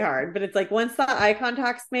really hard, but it's like once that eye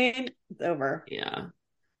contact's made, it's over. Yeah.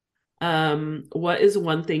 What is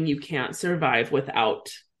one thing you can't survive without?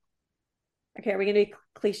 Okay, are we gonna be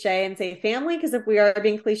cliche and say family? Because if we are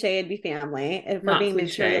being cliche, it'd be family. If we're being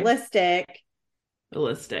materialistic.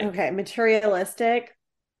 Okay, materialistic.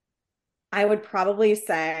 I would probably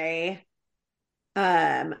say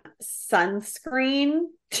sunscreen.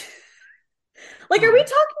 Like, are we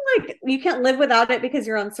talking like you can't live without it because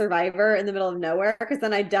you're on Survivor in the middle of nowhere? Because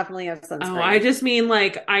then I definitely have sunscreen. Oh, I just mean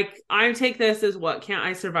like I take this as what can't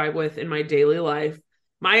I survive with in my daily life.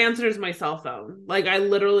 My answer is my cell phone. Like I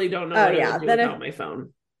literally don't know what I would do without my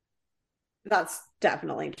phone. That's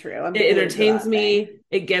definitely true. It entertains me.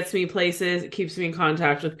 It gets me places. It keeps me in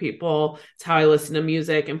contact with people. It's how I listen to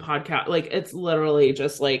music and podcast. Like it's literally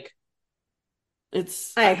just like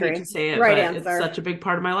I agree. Hate to say it, right, but answer. It's such a big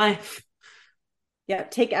part of my life. Yeah,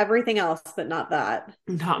 take everything else, but not that.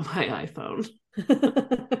 Not my iPhone.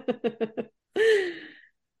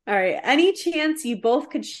 All right. Any chance you both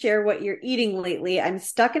could share what you're eating lately? I'm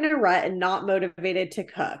stuck in a rut and not motivated to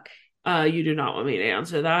cook. You do not want me to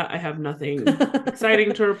answer that. I have nothing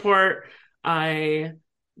exciting to report. I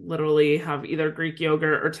literally have either Greek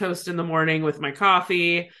yogurt or toast in the morning with my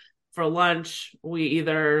coffee. For lunch,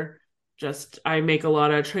 I make a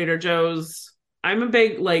lot of Trader Joe's. I'm a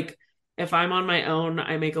big, like, if I'm on my own,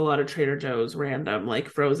 I make a lot of Trader Joe's random, like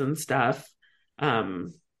frozen stuff.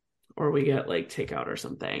 Or we get like takeout or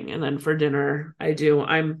something. And then for dinner,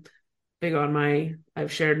 I'm big on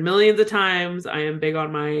I've shared millions of times. I am big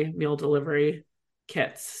on my meal delivery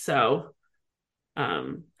kits. So,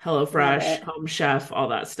 HelloFresh, Home Chef, all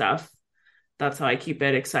that stuff. That's how I keep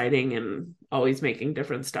it exciting and always making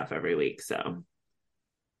different stuff every week. So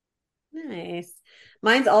nice.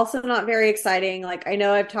 Mine's also not very exciting. Like I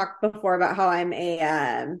know I've talked before about how I'm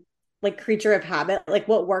a like creature of habit. Like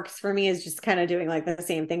what works for me is just kind of doing like the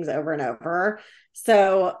same things over and over.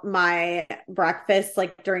 So my breakfast,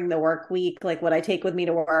 like during the work week, like what I take with me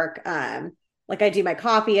to work, like I do my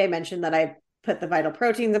coffee. I mentioned that I put the Vital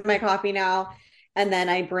Proteins in my coffee now. And then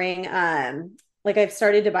I bring like I've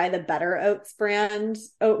started to buy the Better Oats brand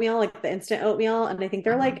oatmeal, like the instant oatmeal. And I think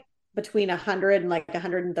they're like between 100 and like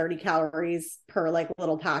 130 calories per like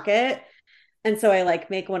little packet. And so I like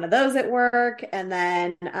make one of those at work. And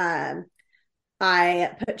then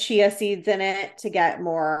I put chia seeds in it to get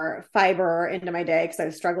more fiber into my day because I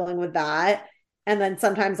was struggling with that. And then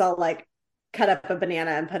sometimes I'll like cut up a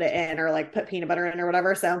banana and put it in, or like put peanut butter in or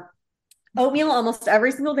whatever. So oatmeal almost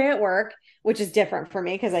every single day at work, which is different for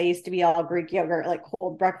me because I used to be all Greek yogurt, like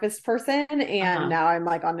cold breakfast person. And now I'm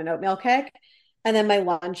like on an oatmeal kick. And then my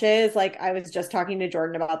lunches, like I was just talking to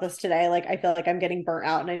Jordan about this today. Like I feel like I'm getting burnt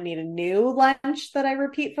out and I need a new lunch that I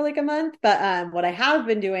repeat for like a month. But what I have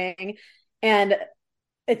been doing, and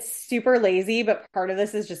it's super lazy, but part of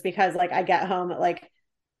this is just because like I get home at like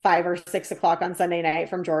 5 or 6 o'clock on Sunday night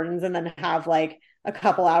from Jordan's and then have like a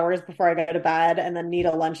couple hours before I go to bed and then need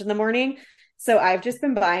a lunch in the morning. So I've just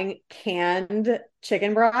been buying canned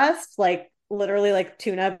chicken breast, like literally like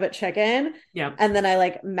tuna, but chicken. Yeah. And then I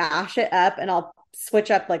like mash it up and I'll switch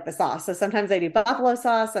up like the sauce. So sometimes I do buffalo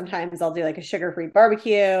sauce. Sometimes I'll do like a sugar-free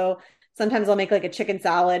barbecue. Sometimes I'll make like a chicken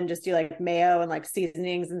salad and just do like mayo and like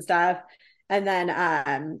seasonings and stuff. And then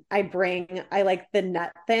I like the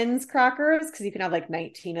Nut Thins crackers because you can have like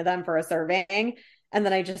 19 of them for a serving. And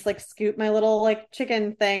then I just like scoop my little like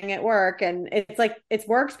chicken thing at work. And it's like, it's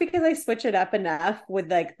worked because I switch it up enough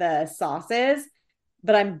with like the sauces,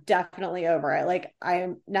 but I'm definitely over it. Like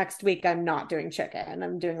next week, I'm not doing chicken.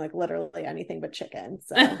 I'm doing like literally anything but chicken.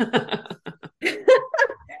 So.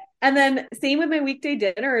 And then same with my weekday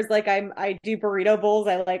dinners. Like I do burrito bowls.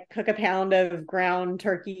 I like cook a pound of ground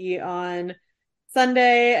turkey on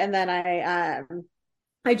Sunday. And then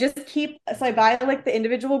I just so I buy like the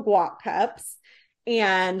individual guac cups,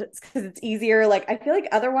 and because it's easier. Like I feel like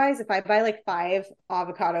otherwise if I buy like 5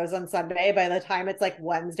 avocados on Sunday, by the time it's like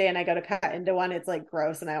Wednesday and I go to cut into one, it's like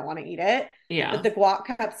gross and I don't want to eat it. Yeah. But the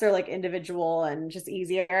guac cups are like individual and just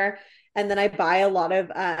easier. And then I buy a lot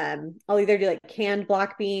of I'll either do like canned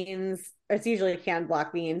black beans, or it's usually canned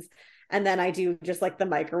black beans, and then I do just like the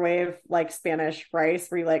microwave like Spanish rice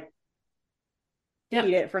where you like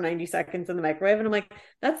eat it for 90 seconds in the microwave. And I'm like,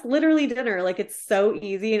 that's literally dinner. Like it's so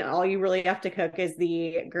easy. And all you really have to cook is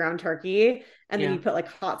the ground turkey. And then you put like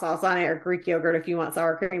hot sauce on it or Greek yogurt if you want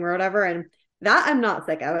sour cream or whatever. And that I'm not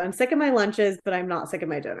sick of. I'm sick of my lunches, but I'm not sick of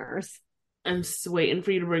my dinners. I'm just waiting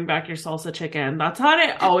for you to bring back your salsa chicken. That's how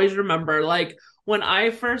I always remember. Like when I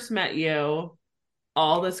first met you,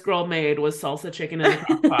 all this girl made was salsa chicken in the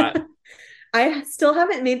crock pot. I still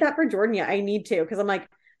haven't made that for Jordan yet. I need to, because I'm like,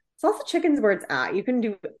 salsa chicken's where it's at. You can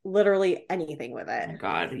do literally anything with it. Oh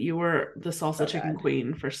God, you were the salsa chicken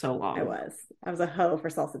queen for so long. I was a hoe for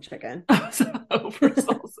salsa chicken. I was a hoe for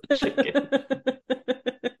salsa chicken.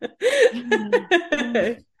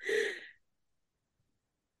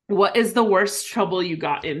 What is the worst trouble you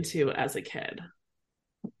got into as a kid?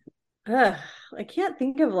 I can't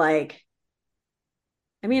think of like,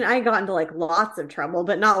 I mean, I got into like lots of trouble,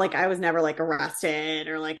 but not like I was never like arrested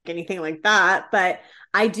or like anything like that. But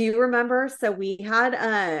I do remember, so we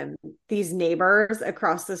had these neighbors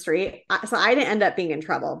across the street. So I didn't end up being in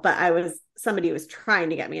trouble, but somebody was trying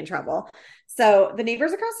to get me in trouble. So the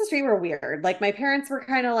neighbors across the street were weird. Like my parents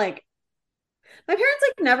like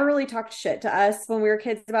never really talked shit to us when we were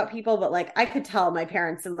kids about people, but like I could tell my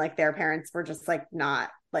parents and like their parents were just like not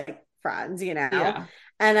like friends, you know? Yeah.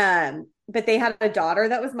 And but they had a daughter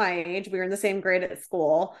that was my age. We were in the same grade at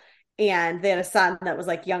school, and they had a son that was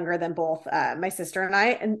like younger than both my sister and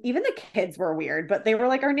I. And even the kids were weird, but they were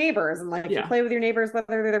like our neighbors, and like you play with your neighbors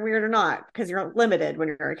whether they're weird or not, because you're limited when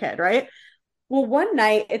you're a kid, right? Well, one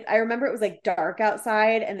night I remember it was like dark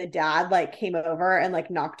outside, and the dad like came over and like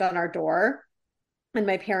knocked on our door. And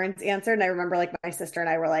my parents answered. And I remember like my sister and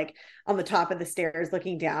I were like on the top of the stairs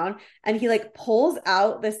looking down, and he like pulls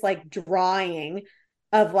out this like drawing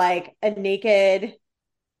of like a naked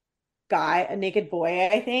guy, a naked boy,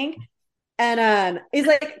 I think. And is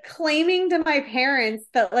like claiming to my parents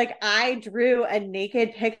that like I drew a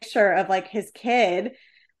naked picture of like his kid.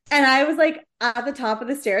 And I was like at the top of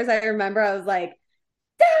the stairs. I remember I was like,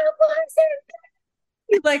 that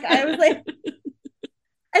wasn't like, I was like,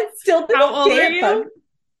 and still how old are you?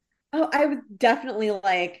 Oh, I was definitely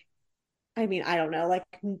like, I mean, I don't know, like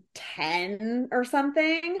 10 or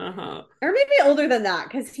something, or maybe older than that,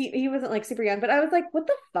 because he wasn't like super young. But I was like, what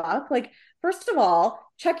the fuck? Like, first of all,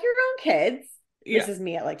 check your own kids. This is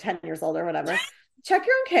me at like 10 years old or whatever. Check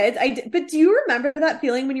your own kids. But do you remember that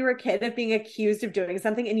feeling when you were a kid of being accused of doing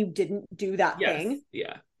something and you didn't do that thing?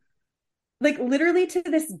 Yeah. Like literally to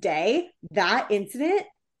this day, that incident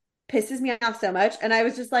pisses me off so much. And I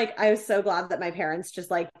was just like, I was so glad that my parents just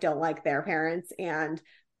like don't like their parents and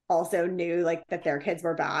also knew like that their kids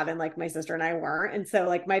were bad and like my sister and I weren't. And so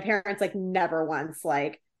like my parents like never once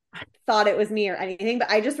like thought it was me or anything.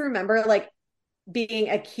 But I just remember like being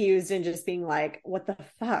accused and just being like, what the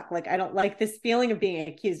fuck? Like, I don't like this feeling of being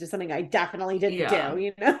accused of something I definitely didn't do,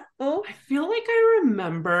 you know? I feel like I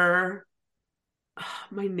remember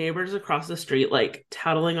my neighbors across the street like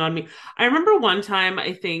tattling on me. I remember one time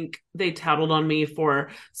I think they tattled on me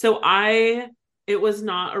it was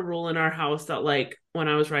not a rule in our house that like when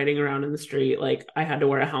I was riding around in the street, like I had to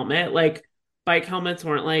wear a helmet. Like bike helmets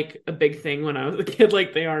weren't like a big thing when I was a kid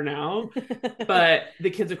like they are now. But the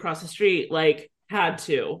kids across the street like had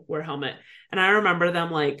to wear a helmet. And I remember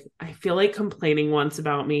them like, I feel like complaining once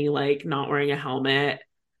about me like not wearing a helmet.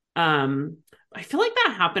 I feel like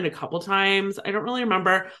that happened a couple times. I don't really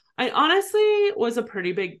remember. I honestly was a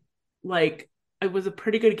pretty big, like, I was a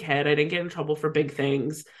pretty good kid. I didn't get in trouble for big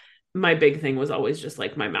things. My big thing was always just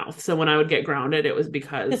like my mouth. So when I would get grounded, it was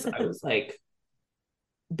because I was like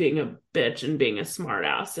being a bitch and being a smart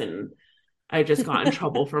ass. And I just got in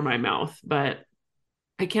trouble for my mouth. But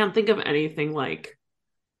I can't think of anything like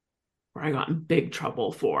where I got in big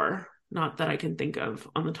trouble for. Not that I can think of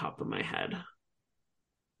on the top of my head.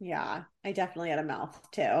 Yeah, I definitely had a mouth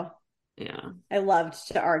too. Yeah. I loved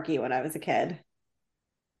to argue when I was a kid.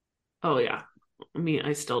 Oh, yeah. I mean,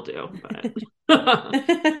 I still do,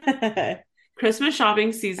 but Christmas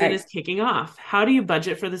shopping season is kicking off. How do you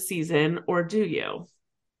budget for the season, or do you?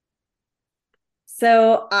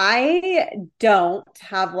 So I don't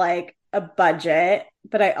have like a budget,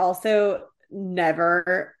 but I also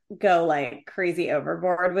never go like crazy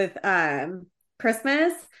overboard with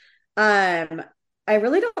Christmas. I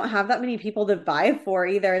really don't have that many people to buy for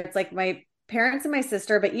either. It's like my parents and my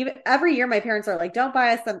sister, but even every year my parents are like, don't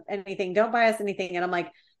buy us anything, don't buy us anything. And I'm like,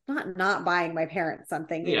 not buying my parents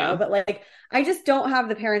something, you know, but like, I just don't have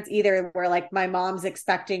the parents either where like my mom's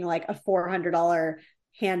expecting like a $400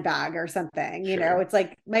 handbag or something, you know, it's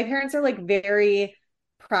like my parents are like very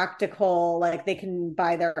practical, like they can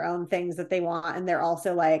buy their own things that they want. And they're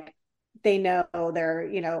also like, they know they're,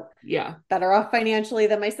 you know, better off financially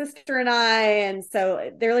than my sister and I. And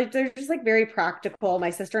so they're just like very practical.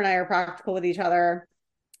 My sister and I are practical with each other.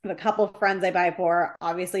 I have a couple of friends I buy for,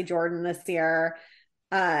 obviously Jordan this year.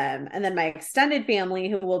 And then my extended family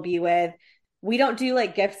who we'll be with, we don't do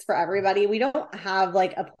like gifts for everybody. We don't have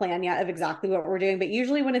like a plan yet of exactly what we're doing, but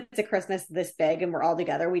usually when it's a Christmas this big and we're all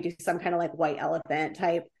together, we do some kind of like white elephant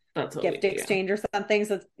type gift exchange or something.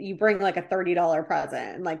 So you bring like a $30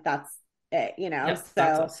 present and like, that's it, you know? So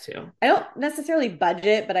that's us too. I don't necessarily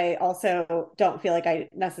budget, but I also don't feel like I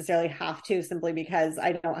necessarily have to, simply because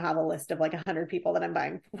I don't have a list of like 100 people that I'm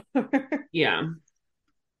buying for. Yeah.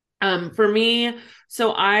 For me,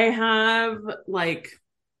 so I have like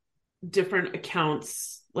different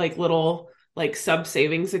accounts, like little like sub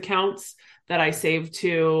savings accounts that I save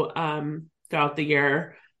to throughout the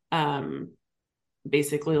year.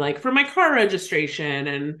 Basically like for my car registration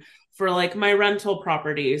and for like my rental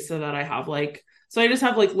property, so that I have like, so I just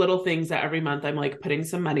have like little things that every month I'm like putting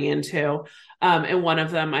some money into. And one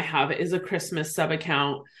of them I have is a Christmas sub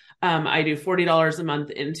account. I do $40 a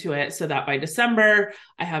month into it so that by December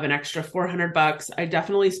I have an extra $400. I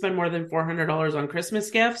definitely spend more than $400 on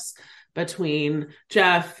Christmas gifts between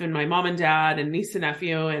Jeff and my mom and dad and niece and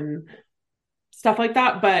nephew and stuff like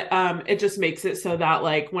that. But it just makes it so that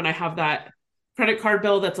like when I have that credit card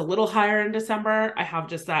bill that's a little higher in December, I have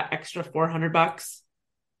just that extra $400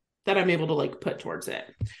 that I'm able to like put towards it.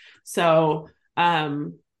 So,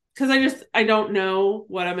 cause I don't know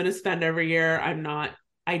what I'm going to spend every year. I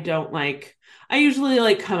usually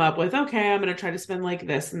like come up with, okay, I'm going to try to spend like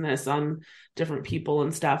this and this on different people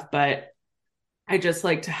and stuff, but I just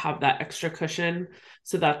like to have that extra cushion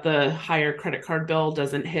so that the higher credit card bill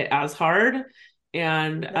doesn't hit as hard.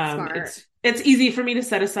 And it's easy for me to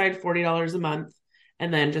set aside $40 a month,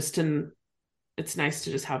 and then it's nice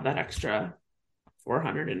to just have that extra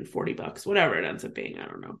 $440, whatever it ends up being. I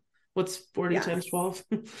don't know. What's 40 times 12?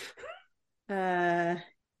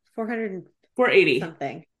 400 480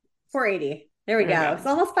 something. 480. There we go. It's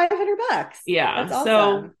almost $500. Yeah. That's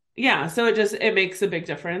awesome. So it makes a big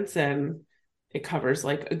difference, and it covers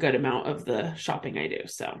like a good amount of the shopping I do.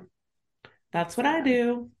 So that's what I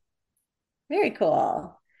do. Very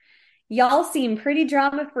cool. Y'all seem pretty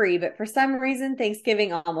drama free, but for some reason,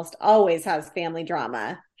 Thanksgiving almost always has family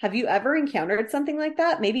drama. Have you ever encountered something like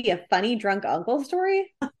that? Maybe a funny drunk uncle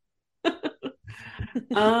story?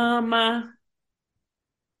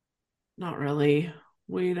 Not really.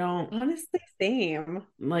 We don't. Honestly, same.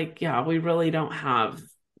 Like, yeah, we really don't have.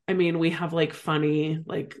 I mean, we have like funny,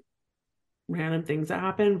 like random things that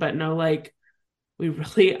happen, but no, like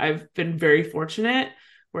I've been very fortunate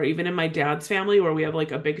where even in my dad's family, where we have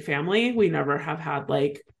like a big family, we never have had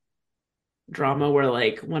like drama where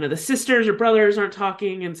like one of the sisters or brothers aren't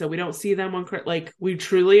talking. And so we don't see them on, like, we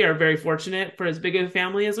truly are very fortunate for as big of a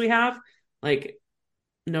family as we have. Like,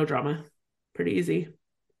 no drama, pretty easy.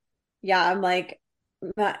 Yeah, I'm like,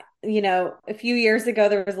 a few years ago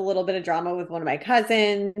there was a little bit of drama with one of my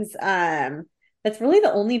cousins. That's really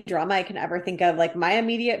the only drama I can ever think of. Like my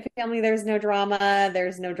immediate family, there's no drama.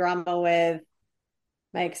 There's no drama with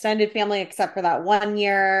my extended family except for that one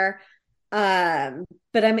year.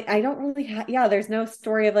 But I mean, I don't really yeah, there's no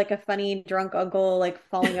story of like a funny drunk uncle like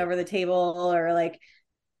falling over the table or like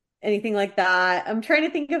anything like that. I'm trying to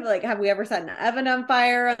think of like, have we ever set an oven on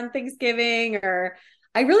fire on Thanksgiving? Or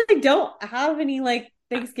I really don't have any like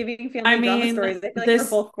Thanksgiving family drama stories. I feel like we're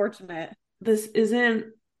both fortunate. This isn't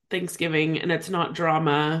Thanksgiving and it's not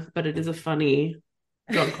drama, but it is a funny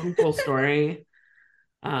drunk uncle story.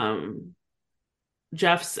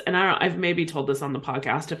 Jeff's, and I've maybe told this on the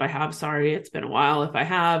podcast. If I have, sorry, it's been a while. If I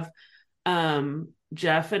have,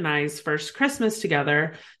 Jeff and I's first Christmas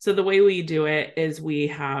together. So the way we do it is we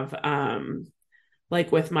have,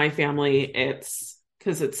 like with my family, it's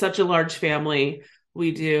because it's such a large family.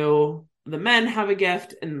 We do, the men have a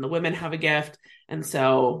gift and the women have a gift. And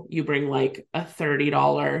so you bring like a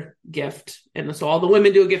 $30 gift. And so all the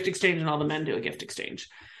women do a gift exchange and all the men do a gift exchange.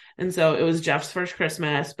 And so it was Jeff's first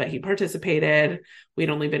Christmas, but he participated. We'd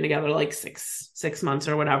only been together like six months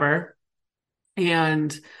or whatever.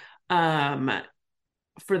 And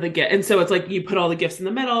for the gift, and so it's like you put all the gifts in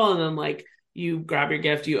the middle and then like you grab your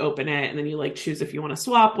gift, you open it, and then you like choose if you want to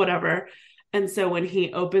swap, whatever. And so when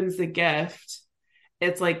he opens the gift,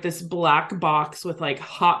 it's like this black box with like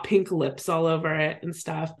hot pink lips all over it and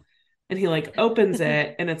stuff. And he like opens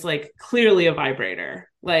it and it's like clearly a vibrator.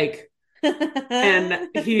 Like, and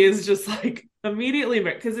he is just like immediately,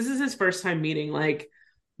 because this is his first time meeting like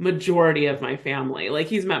majority of my family. Like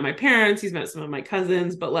he's met my parents, he's met some of my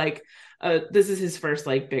cousins, but like this is his first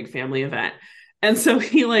like big family event. And so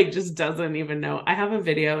he like just doesn't even know. I have a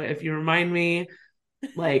video. If you remind me,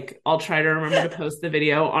 like I'll try to remember to post the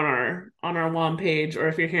video on our WOM page, or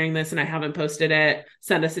if you're hearing this and I haven't posted it,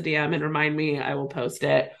 send us a DM and remind me, I will post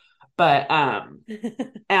it. But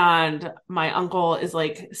and my uncle is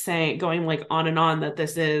like going like on and on that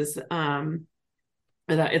this is that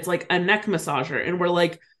it's like a neck massager, and we're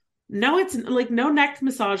like, no, it's like no neck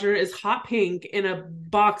massager is hot pink in a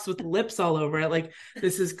box with lips all over it. Like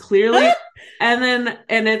this is clearly, and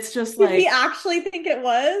it's just like, did he actually think it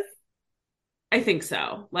was? I think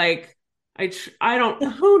so. Like I don't,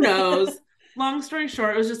 who knows? Long story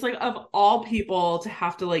short, it was just like, of all people to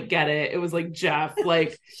have to like get it, it was like Jeff,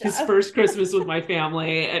 like his first Christmas with my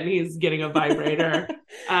family, and he's getting a vibrator.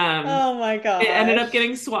 Oh my god! It ended up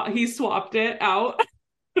getting he swapped it out,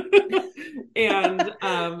 and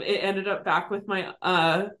it ended up back with my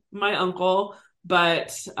my uncle.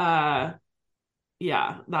 But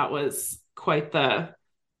yeah, that was quite the.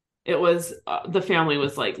 It was the family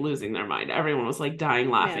was like losing their mind. Everyone was like dying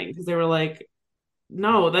laughing because they were like,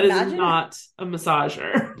 no, that is not a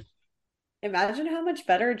massager. Imagine how much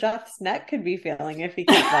better Jeff's neck could be feeling if he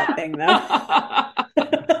kept that thing, though.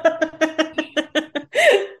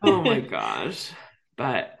 Oh my gosh.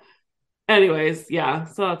 But anyways, yeah,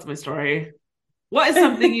 so that's my story. What is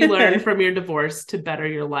something you learned from your divorce to better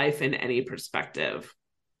your life in any perspective?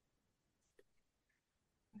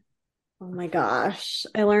 Oh my gosh.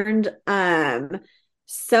 I learned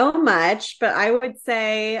so much, but I would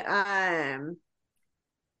say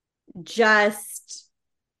just,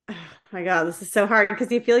 oh my god, this is so hard because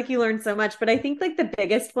you feel like you learn so much. But I think like the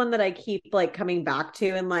biggest one that I keep like coming back to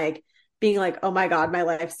and like being like, oh my god, my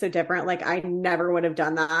life's so different. Like I never would have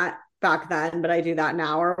done that back then, but I do that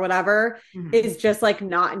now or whatever, is just like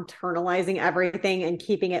not internalizing everything and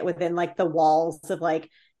keeping it within like the walls of like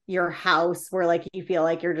your house where like you feel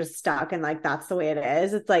like you're just stuck and like that's the way it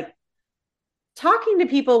is. It's like talking to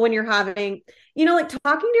people when you're having, like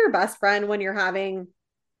talking to your best friend when you're having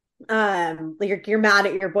like you're mad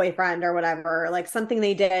at your boyfriend or whatever, like something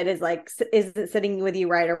they did is like isn't sitting with you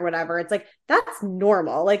right or whatever. It's like that's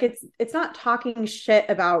normal. Like it's not talking shit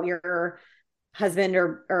about your husband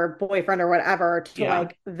or boyfriend or whatever to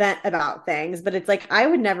like vent about things, but it's like I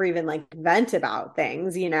would never even like vent about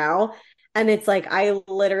things, and it's like I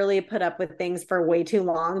literally put up with things for way too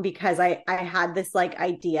long because I had this like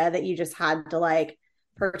idea that you just had to like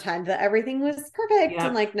pretend that everything was perfect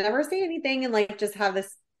and like never say anything and like just have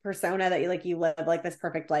this persona that you live like this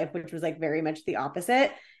perfect life, which was like very much the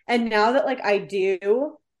opposite. And now that like I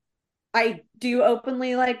do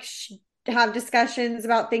openly like have discussions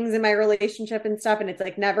about things in my relationship and stuff, and it's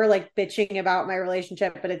like never like bitching about my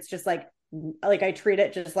relationship, but it's just like I treat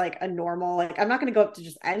it just like a normal, like I'm not going to go up to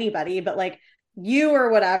just anybody, but like you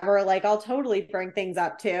or whatever, like I'll totally bring things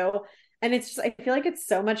up too. And it's just, I feel like it's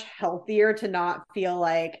so much healthier to not feel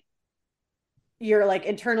like you're like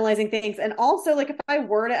internalizing things. And also, like, if I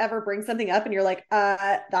were to ever bring something up and you're like,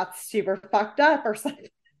 that's super fucked up or something,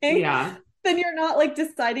 Yeah. then you're not like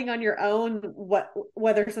deciding on your own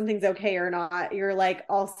whether something's okay or not. You're like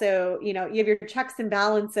also, you know, you have your checks and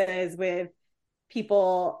balances with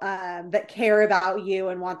people that care about you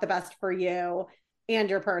and want the best for you and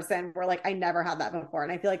your person. Where like I never had that before.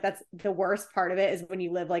 And I feel like that's the worst part of it, is when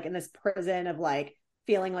you live like in this prison of like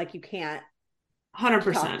feeling like you can't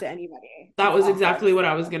 100%. talk to anybody. That It's was awful. exactly what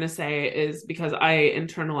I was going to say, is because I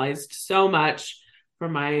internalized so much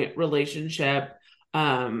from my relationship.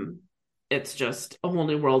 It's just a whole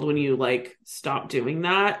new world when you like stop doing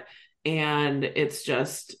that. And it's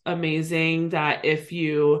just amazing that if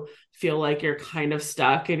you feel like you're kind of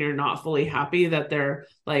stuck and you're not fully happy, that there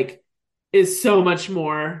like is so much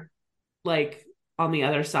more like on the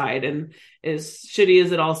other side. And as shitty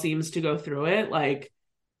as it all seems to go through it, like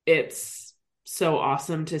it's so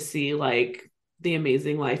awesome to see like the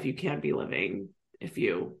amazing life you can be living if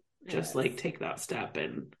you just like take that step.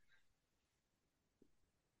 And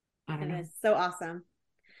I don't know. It is so awesome.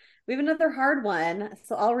 We have another hard one,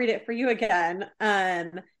 so I'll read it for you again.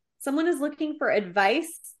 Someone is looking for advice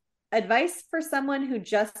for someone who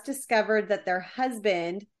just discovered that their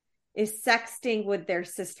husband is sexting with their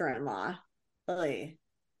sister-in-law. Ugh.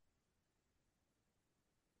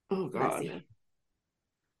 Oh God. Messy.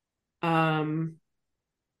 I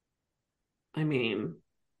mean,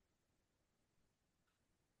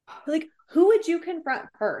 like, who would you confront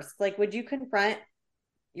first? Like, would you confront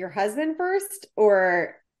your husband first,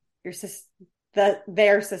 or your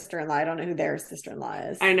their sister-in-law? I don't know who their sister-in-law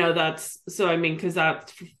is. I know that's so. I mean, because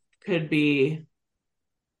that could be.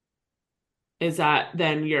 Is that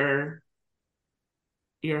then your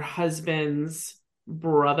husband's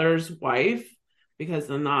brother's wife? Because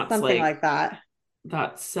then that's something like that.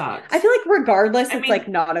 That sucks. I feel like regardless, it's mean, like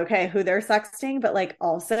not okay who they're sexting, but like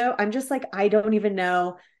also, I'm just like, I don't even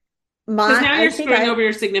know. Because now you're screwing over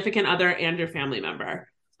your significant other and your family member.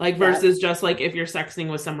 Like versus just like if you're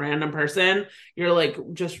sexting with some random person, you're like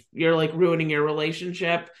ruining your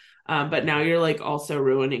relationship. But now you're like also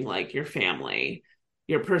ruining like your family,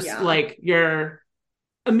 your like your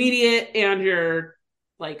immediate and your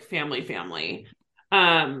like family.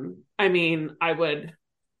 I mean, I would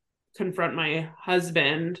confront my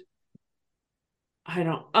husband. I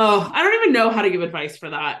don't even know how to give advice for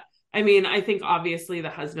that. I mean, I think obviously the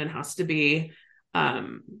husband has to be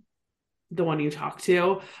the one you talk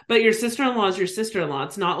to, but your sister-in-law is your sister-in-law.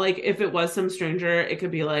 It's not like if it was some stranger, it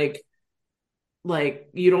could be like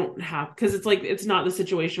you don't have, because it's like it's not the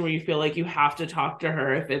situation where you feel like you have to talk to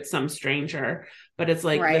her if it's some stranger, but it's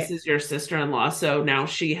like This is your sister-in-law, so now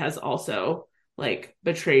she has also like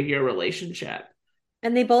betrayed your relationship.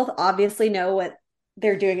 And they both obviously know what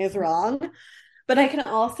they're doing is wrong. But I can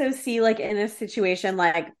also see like in a situation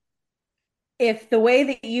like if the way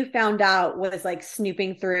that you found out was like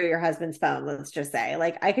snooping through your husband's phone, let's just say,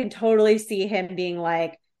 like I could totally see him being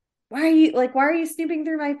like, why are you snooping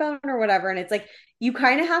through my phone or whatever? And it's like, you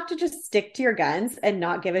kind of have to just stick to your guns and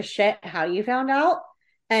not give a shit how you found out,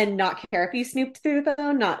 and not care if you snooped through the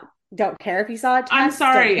phone, don't care if you saw a text. I'm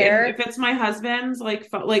sorry. If it's my husband's like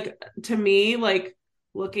to me, like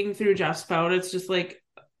looking through Jeff's phone, it's just like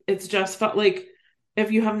like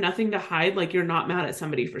if you have nothing to hide, like you're not mad at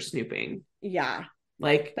somebody for snooping. Yeah.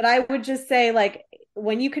 Like, but I would just say, like,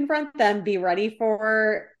 when you confront them, be ready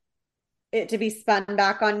for it to be spun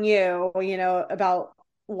back on you, you know, about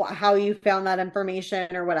how you found that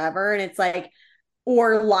information or whatever. And it's like,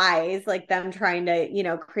 or lies, like them trying to, you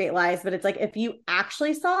know, create lies. But it's like, if you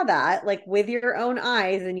actually saw that, like with your own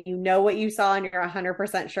eyes, and you know what you saw and you're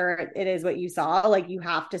 100% sure it is what you saw, like you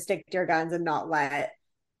have to stick to your guns and not let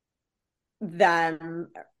them,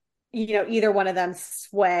 you know, either one of them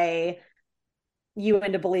sway you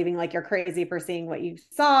into believing like you're crazy for seeing what you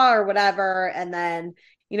saw or whatever. And then,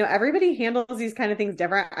 you know, everybody handles these kind of things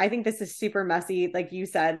different. I think this is super messy. Like you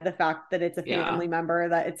said, the fact that it's a family member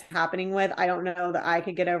that it's happening with, I don't know that I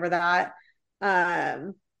could get over that.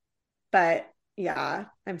 But yeah,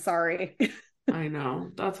 I'm sorry. I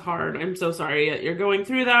know that's hard. I'm so sorry that you're going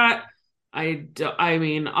through that. I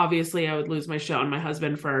mean, obviously I would lose my shit on my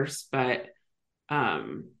husband first, but,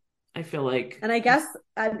 I feel like, and I guess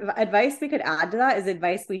advice we could add to that is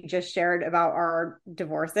advice we just shared about our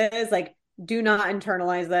divorces. Like, do not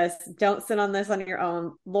internalize this. Don't sit on this on your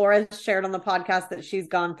own. Laura shared on the podcast that she's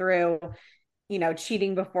gone through, you know,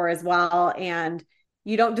 cheating before as well. And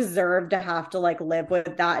you don't deserve to have to like live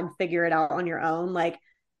with that and figure it out on your own. Like,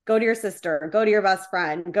 go to your sister, go to your best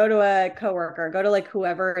friend, go to a coworker, go to like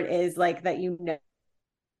whoever it is like that, you know,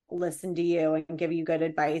 listen to you and give you good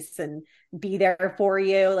advice and be there for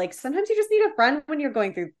you. Like, sometimes you just need a friend when you're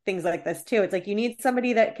going through things like this too. It's like you need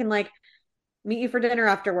somebody that can like meet you for dinner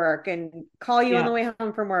after work and call you on the way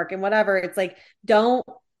home from work and whatever. It's like, don't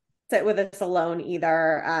sit with this alone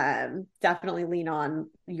either. Definitely lean on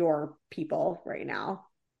your people right now.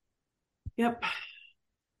 Yep.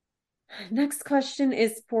 Next question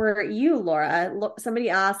is for you, Laura. Somebody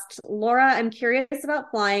asked, Laura, I'm curious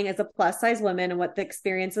about flying as a plus size woman and what the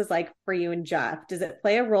experience was like for you and Jeff. Does it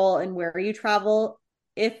play a role in where you travel?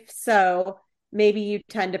 If so, maybe you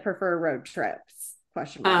tend to prefer road trips?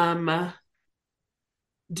 Question mark.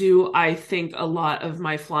 Do I think a lot of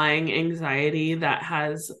my flying anxiety that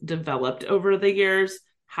has developed over the years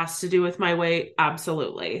has to do with my weight?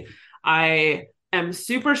 Absolutely. I am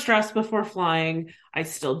super stressed before flying. I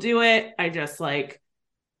still do it. I just like,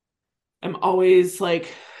 I'm always like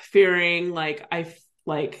fearing like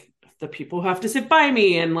the people who have to sit by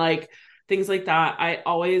me and like things like that. I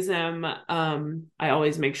always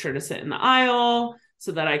make sure to sit in the aisle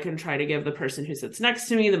so that I can try to give the person who sits next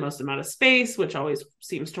to me the most amount of space, which always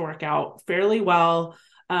seems to work out fairly well.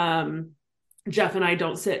 Jeff and I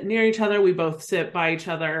don't sit near each other. We both sit by each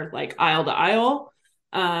other, like aisle to aisle,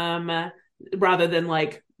 rather than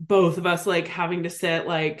like both of us like having to sit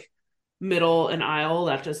like middle and aisle.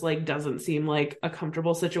 That just like doesn't seem like a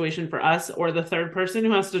comfortable situation for us or the third person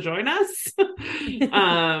who has to join us.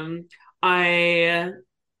 I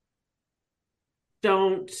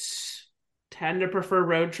don't tend to prefer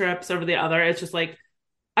road trips over the other. It's just like,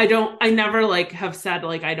 I never like have said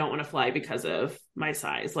like, I don't want to fly because of my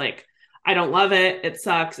size. Like, I don't love it. It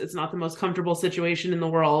sucks. It's not the most comfortable situation in the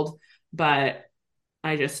world, but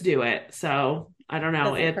I just do it. So I don't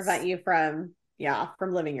know. Doesn't prevent you from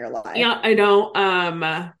living your life. Yeah, I don't.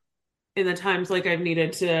 In the times like I've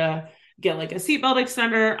needed to get like a seatbelt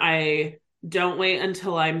extender, I don't wait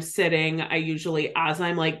until I'm sitting. I usually, as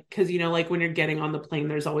I'm like, because you know, like when you're getting on the plane,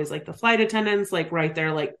 there's always like the flight attendants like right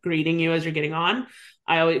there, like greeting you as you're getting on.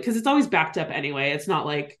 I always, because it's always backed up anyway. It's not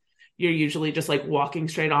like you're usually just like walking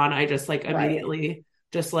straight on. I just like immediately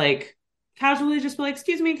just like casually just be like,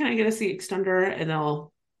 excuse me, can I get a seat extender? And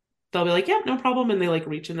they'll be like, yeah, no problem. And they like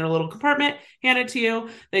reach in their little compartment, hand it to you.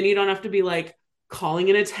 Then you don't have to be like calling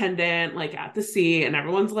an attendant like at the seat and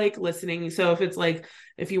everyone's like listening. So if it's like,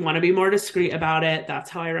 if you want to be more discreet about it, that's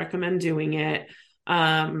how I recommend doing it.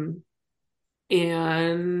 And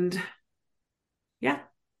yeah,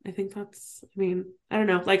 I think that's, I mean, I don't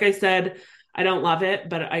know. Like I said, I don't love it,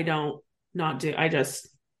 but I don't not do, I just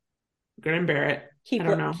grin and bear it.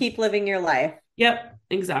 Keep living your life. Yep,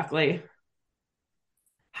 exactly.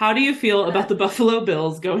 How do you feel about the Buffalo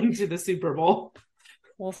Bills going to the Super Bowl?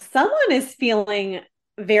 Well, someone is feeling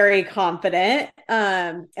very confident.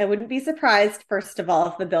 I wouldn't be surprised, first of all,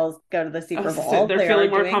 if the Bills go to the Super Bowl. They're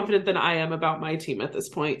feeling more confident than I am about my team at this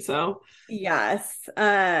point. So yes.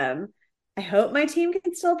 I hope my team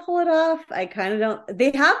can still pull it off. I kind of don't. They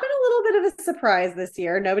have been a little bit of a surprise this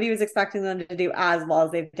year. Nobody was expecting them to do as well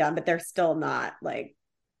as they've done, but they're still not like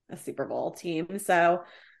a Super Bowl team. So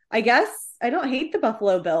I guess I don't hate the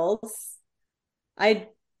Buffalo Bills. They're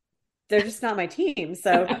just not my team.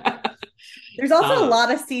 So there's also a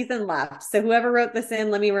lot of season left. So whoever wrote this in,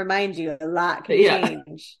 let me remind you, a lot can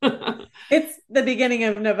change. It's the beginning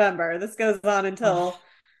of November. This goes on until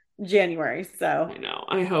January. So I know.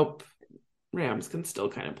 I hope Rams can still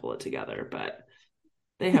kind of pull it together, but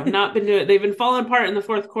they have not been doing it. They've been falling apart in the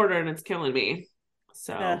fourth quarter and it's killing me.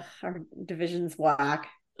 So our division's whack.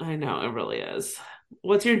 I know, it really is.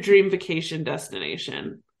 What's your dream vacation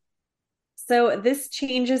destination? So this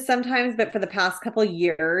changes sometimes, but for the past couple of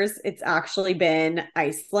years, it's actually been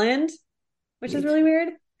Iceland, which is really weird.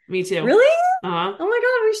 Me too. Really? Uh-huh. Oh my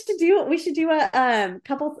God, we should do a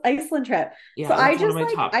couple Iceland trip. Yeah, so I just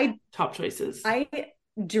one of my top choices. I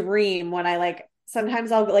dream when I like,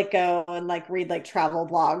 sometimes I'll like go and like read like travel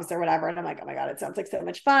blogs or whatever. And I'm like, oh my God, it sounds like so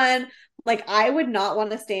much fun. Like I would not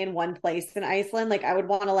want to stay in one place in Iceland. Like I would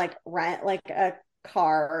want to like rent like a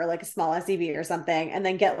car or like a small SUV or something and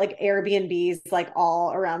then get like Airbnbs like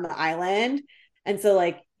all around the island. And so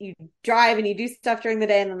like you drive and you do stuff during the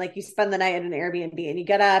day and then like you spend the night at an Airbnb and you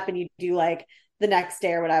get up and you do like the next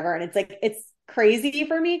day or whatever. And it's like, it's crazy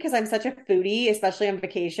for me because I'm such a foodie, especially on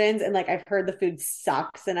vacations. And like I've heard the food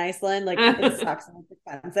sucks in Iceland. Like it sucks and it's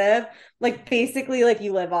expensive. Like basically like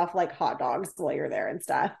you live off like hot dogs while you're there and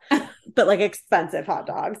stuff, but like expensive hot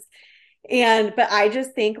dogs. But I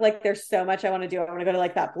just think like there's so much I want to do. I want to go to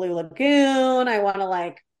like that Blue Lagoon. I want to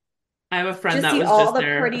like I have a friend just that see was all just the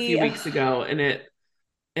there pretty a few weeks ago, and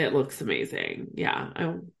it looks amazing. Yeah.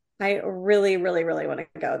 I really, really, really want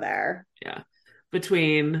to go there. Yeah.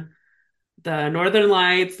 Between the Northern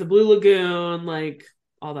Lights, the Blue Lagoon, like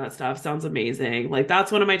all that stuff sounds amazing. Like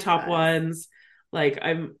that's one of my top ones. Like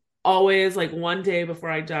I'm always like one day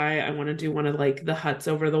before I die, I want to do one of like the huts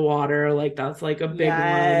over the water. Like that's like a big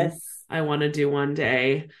one I want to do one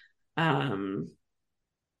day. I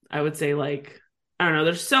would say like, I don't know,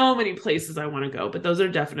 there's so many places I want to go, but those are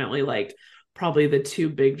definitely like probably the two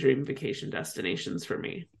big dream vacation destinations for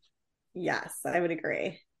me. Yes, I would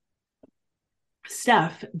agree.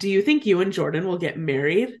 Steph, do you think you and Jordan will get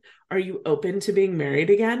married? Are you open to being married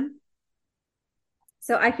again?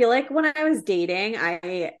 So I feel like when I was dating,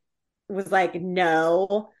 I was like,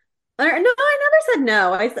 no. No, I never said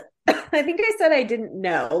no. I think I said I didn't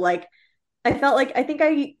know. Like I felt like I think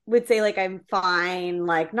I would say like I'm fine,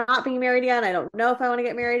 like not being married again. I don't know if I want to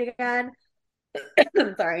get married again.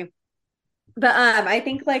 I'm sorry. But I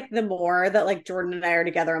think like the more that like Jordan and I are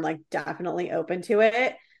together, I'm like definitely open to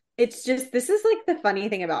it. It's just this is like the funny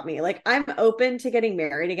thing about me. Like I'm open to getting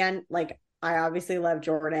married again. Like I obviously love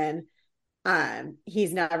Jordan.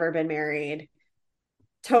 He's never been married.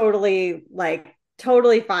 Totally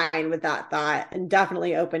fine with that thought and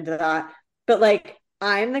definitely open to that. But like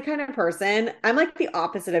I'm the kind of person, I'm like the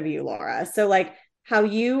opposite of you, Laura. So like how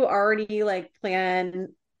you already like plan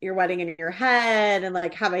your wedding in your head and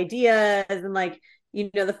like have ideas and like you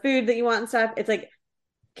know the food that you want and stuff. It's like,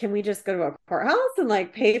 can we just go to a courthouse and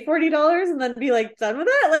like pay $40 and then be like done with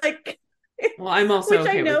it? Like, well, I'm also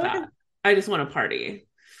okay with that. I just want to party.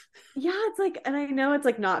 Yeah, it's like, and I know it's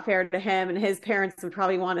like not fair to him, and his parents would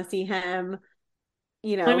probably want to see him.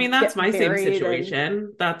 You know, I mean, that's my same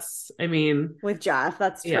situation. With Jeff,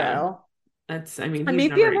 that's true. Yeah, and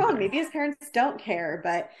maybe I'm wrong. Maybe his parents don't care,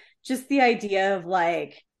 but just the idea of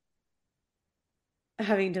like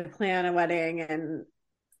having to plan a wedding and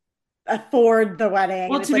afford the wedding.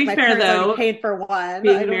 Well, and to be like fair though, paid for one.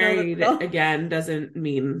 Being married again doesn't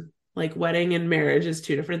mean like wedding and marriage is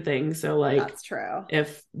two different things. So like that's true.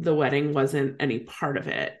 If the wedding wasn't any part of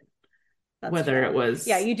it, whether it was,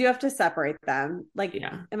 yeah, you do have to separate them. Like,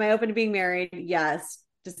 yeah. Am I open to being married? Yes.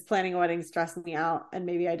 Just planning a wedding stresses me out, and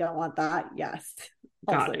maybe I don't want that. Yes.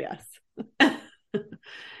 Also, yes.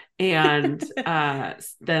 And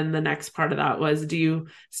then the next part of that was,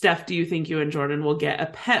 Steph, do you think you and Jordan will get a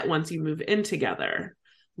pet once you move in together?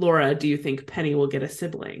 Laura, do you think Penny will get a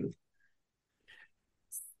sibling?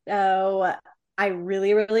 So I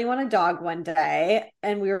really, really want a dog one day.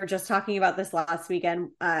 And we were just talking about this last weekend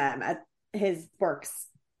at his work's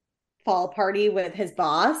fall party with his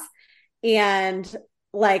boss. And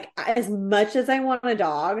like, as much as I want a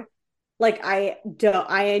dog, like I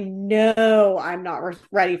know I'm not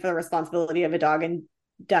ready for the responsibility of a dog, and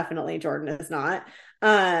definitely Jordan is not.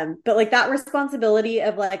 But like that responsibility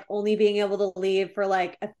of like only being able to leave for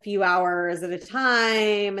like a few hours at a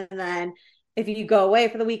time. And then if you go away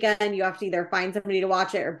for the weekend, you have to either find somebody to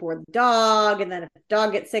watch it or board the dog. And then if the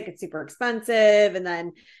dog gets sick, it's super expensive. And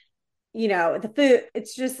then, you know, the food,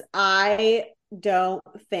 it's just, I don't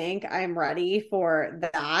think I'm ready for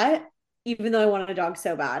that, even though I want a dog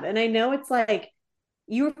so bad. And I know it's like,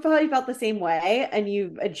 you probably felt the same way and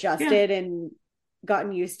you've adjusted and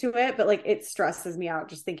gotten used to it, but like it stresses me out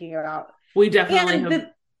just thinking about. We definitely have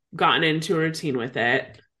gotten into a routine with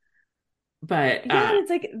it. But it's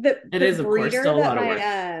like it is of course still a lot of work.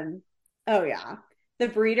 Oh yeah. The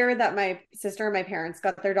breeder that my sister and my parents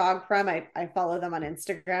got their dog from, I follow them on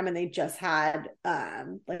Instagram, and they just had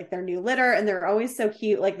like their new litter, and they're always so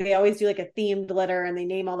cute. Like they always do like a themed litter, and they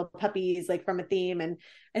name all the puppies like from a theme. And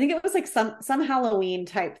I think it was like some Halloween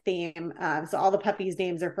type theme. So all the puppies'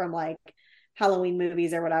 names are from like Halloween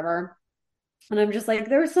movies or whatever. And I'm just like,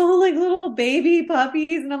 they're so like little baby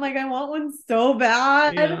puppies, and I'm like, I want one so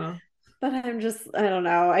bad. Yeah. But I don't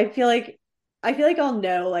know. I feel like I'll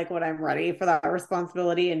know like when I'm ready for that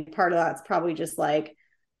responsibility. And part of that's probably just like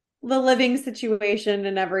the living situation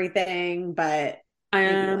and everything. But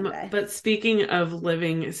but speaking of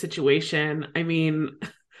living situation, I mean,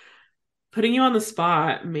 putting you on the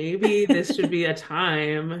spot, maybe this should be a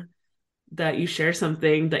time that you share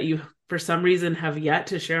something that you for some reason have yet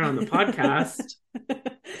to share on the podcast.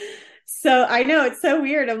 So I know it's so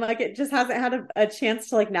weird. I'm like, it just hasn't had a chance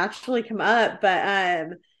to like naturally come up.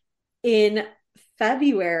 But in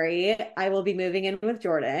February, I will be moving in with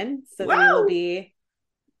Jordan. So we will Wow. be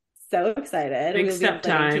so excited. Big We will be step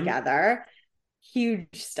living time. together.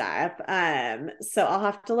 Huge step. So I'll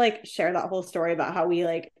have to like share that whole story about how we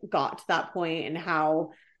like got to that point and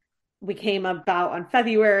how we came about on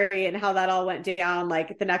February and how that all went down.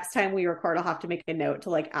 Like the next time we record, I'll have to make a note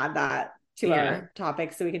to like add that to our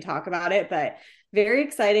topic so we can talk about it. But very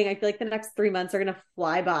exciting. I feel like the next 3 months are going to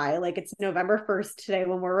fly by. Like it's November 1st today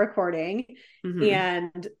when we're recording. Mm-hmm.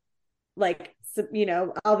 And like, so, you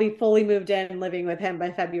know, I'll be fully moved in living with him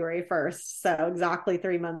by February 1st. So exactly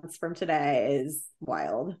 3 months from today is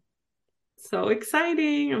wild. So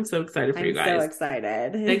exciting. I'm so excited for you guys. I'm so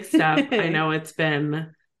excited. Big step. I know it's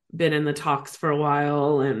been in the talks for a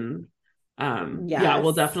while, and yeah,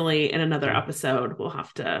 we'll definitely in another episode we'll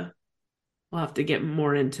have to get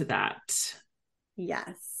more into that.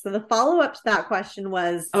 Yes. So the follow-up to that question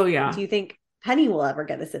was, oh yeah, do you think Penny will ever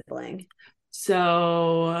get a sibling?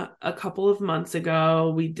 So a couple of months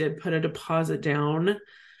ago we did put a deposit down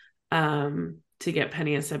to get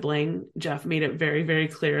Penny a sibling. Jeff made it very, very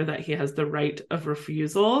clear that he has the right of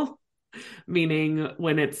refusal, meaning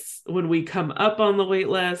when we come up on the wait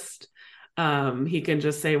list, he can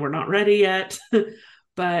just say we're not ready yet.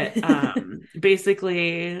 But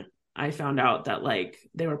basically I found out that like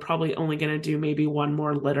they were probably only going to do maybe one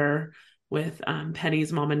more litter with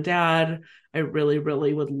Penny's mom and dad. I really,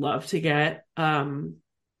 really would love to get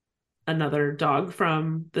another dog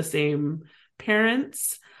from the same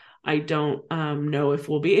parents. I don't know if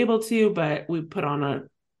we'll be able to, but we got on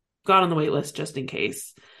the wait list just in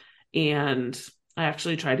case. And I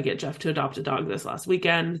actually tried to get Jeff to adopt a dog this last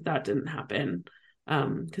weekend. That didn't happen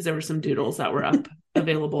because there were some doodles that were up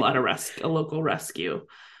available at a local rescue.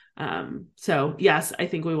 So yes, I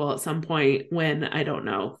think we will at some point. When, I don't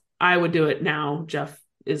know. I would do it now. Jeff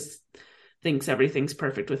thinks everything's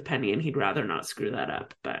perfect with Penny and he'd rather not screw that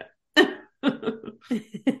up, but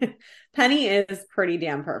Penny is pretty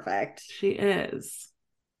damn perfect. She is.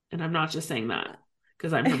 And I'm not just saying that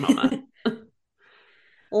because I'm her mama.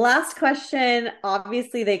 Last question.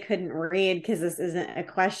 Obviously they couldn't read because this isn't a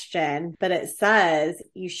question, but it says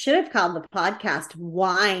you should have called the podcast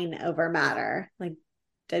Wine Over Matter, like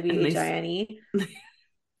WHINE.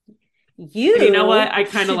 You know what? I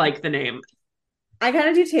kind of like the name. I kind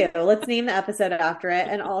of do too. Let's name the episode after it.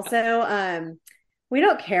 And also, we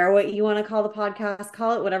don't care what you want to call the podcast.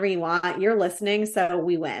 Call it whatever you want. You're listening, so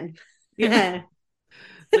we win. Yeah.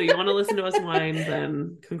 So you want to listen to us whine,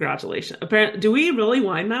 then congratulations. Apparently, do we really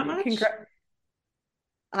whine that much?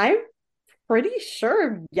 I'm pretty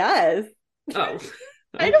sure, yes. Oh.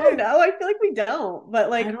 Okay. I don't know. I feel like we don't, but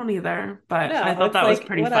like I don't either. But no, I thought that was like,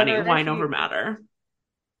 pretty funny. Wine over matter.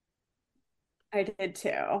 I did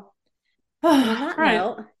too. On that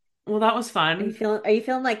note, well, that was fun. Are you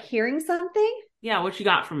feeling like hearing something? Yeah, what you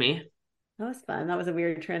got for me? That was fun. That was a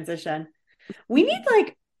weird transition. We need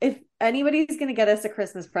like, if anybody's going to get us a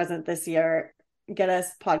Christmas present this year, get us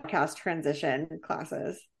podcast transition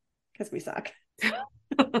classes because we suck.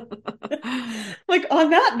 Like on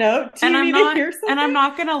that note, do you need to hear something? And I'm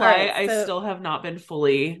not gonna lie, right, I still have not been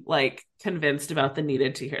fully like convinced about the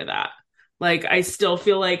needed to hear that. Like I still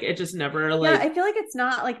feel like it just never like. Yeah, I feel like it's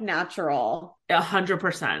not like natural.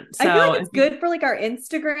 100%. So I feel like it's good for like our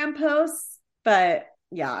Instagram posts, but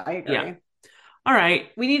yeah, I agree. Yeah. All right,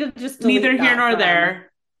 we need to just neither here nor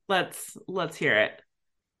there. Let's hear it.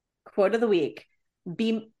 Quote of the week: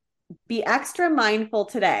 Be extra mindful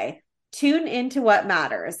today. Tune into what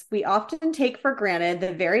matters. We often take for granted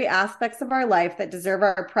the very aspects of our life that deserve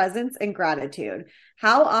our presence and gratitude.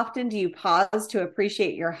 How often do you pause to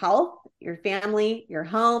appreciate your health, your family, your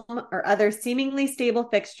home, or other seemingly stable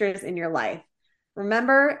fixtures in your life?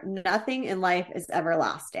 Remember, nothing in life is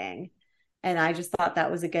everlasting. And I just thought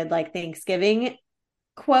that was a good like Thanksgiving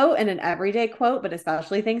quote and an everyday quote, but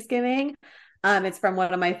especially Thanksgiving. It's from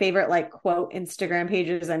one of my favorite like quote Instagram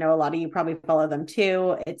pages. I know a lot of you probably follow them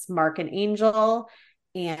too. It's Mark and Angel,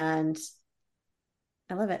 and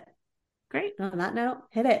I love it. Great. On that note,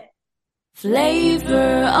 hit it.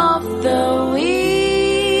 Flavor of the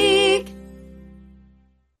week.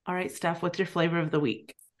 All right, Steph, what's your flavor of the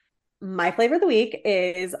week? My flavor of the week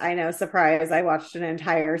is, I know, surprise, I watched an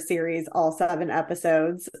entire series, all 7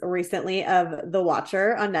 episodes recently of The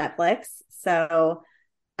Watcher on Netflix. So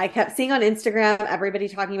I kept seeing on Instagram, everybody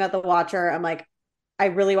talking about The Watcher. I'm like, I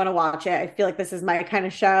really want to watch it. I feel like this is my kind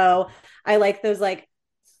of show. I like those like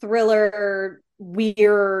thriller,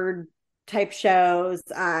 weird type shows.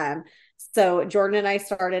 So Jordan and I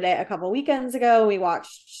started it a couple weekends ago. We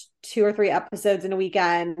watched 2 or 3 episodes in a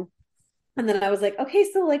weekend. And then I was like, okay,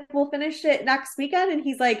 so like we'll finish it next weekend. And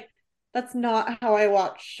he's like, that's not how I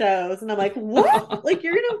watch shows. And I'm like, what? Like,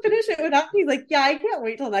 you're going to finish it without me? He's like, yeah, I can't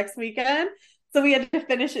wait till next weekend. So we had to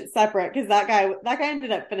finish it separate because that guy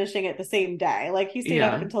ended up finishing it the same day. Like, he stayed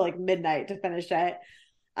up until like midnight to finish it.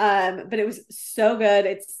 But it was so good.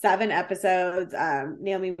 It's 7 episodes.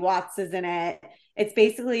 Naomi Watts is in it. It's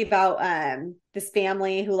basically about this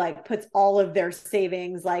family who like puts all of their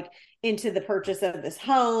savings like into the purchase of this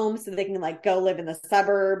home so they can like go live in the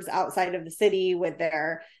suburbs outside of the city with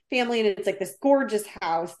their family. And it's like this gorgeous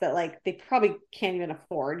house that like they probably can't even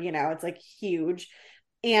afford, you know, it's like huge.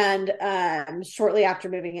 And shortly after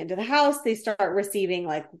moving into the house, they start receiving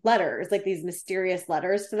like letters, like these mysterious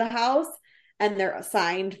letters to the house, and they're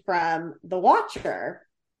signed from the Watcher.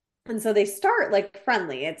 And so they start like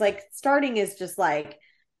friendly. It's like starting is just like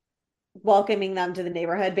welcoming them to the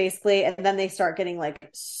neighborhood basically, and then they start getting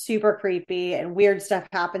like super creepy and weird stuff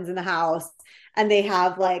happens in the house. And they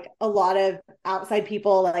have like a lot of outside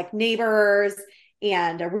people like neighbors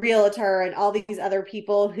and a realtor and all these other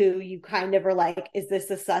people who you kind of are like, is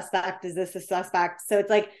this a suspect? Is this a suspect? So it's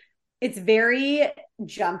like, it's very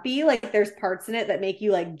jumpy. Like there's parts in it that make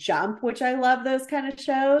you like jump, which I love those kind of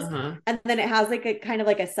shows. And then it has like a kind of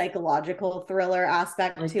like a psychological thriller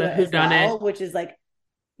aspect like to it as well, which is like,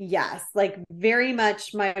 yes, like very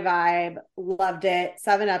much my vibe. Loved it.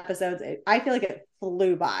 7 episodes. I feel like it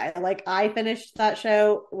flew by. Like I finished that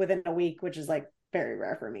show within a week, which is like very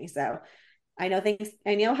rare for me. So I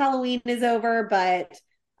know Halloween is over, but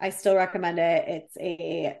I still recommend it. It's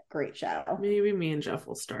a great show. Maybe me and Jeff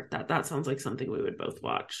will start that. That sounds like something we would both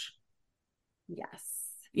watch. Yes.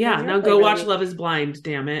 Yeah. Now go watch Love is Blind,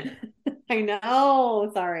 damn it. I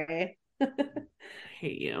know. Sorry. I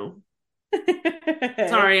hate you.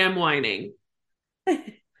 Sorry, I'm whining.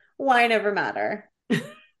 Wine over matter.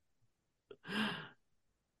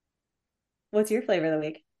 What's your flavor of the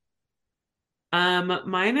week?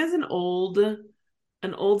 Mine is an old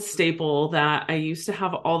staple that I used to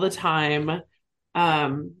have all the time. I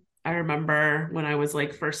remember when I was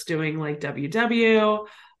like first doing like WW,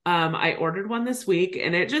 I ordered one this week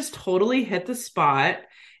and it just totally hit the spot.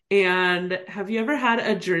 And have you ever had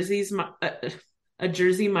a Jersey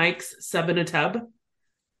Mike's sub in a tub?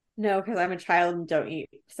 No, because I'm a child and don't eat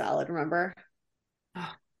salad, remember? I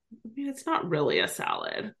mean, it's not really a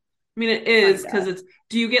salad. I mean, it is because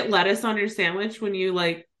do you get lettuce on your sandwich when you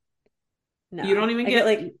like, no, you don't even get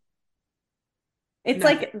like, it's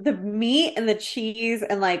like the meat and the cheese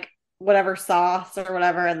and like whatever sauce or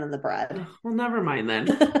whatever, and then the bread. Well, never mind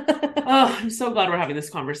then. Oh, I'm so glad we're having this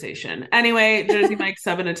conversation. Anyway, Jersey Mike's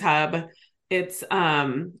sub in a tub. It's,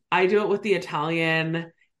 I do it with the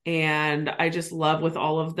Italian, and I just love with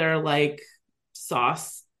all of their like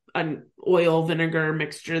sauce and oil vinegar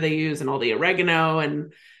mixture they use and all the oregano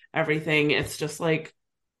and everything. It's just like,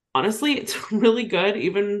 honestly, it's really good.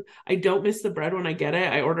 Even I don't miss the bread when I get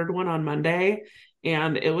it. I ordered one on Monday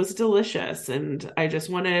and it was delicious. And I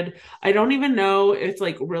just I don't even know. It's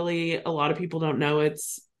like really, a lot of people don't know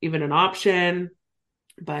it's even an option,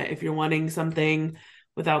 but if you're wanting something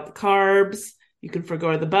without the carbs, you can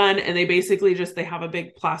forgo the bun. And they have a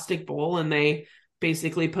big plastic bowl and they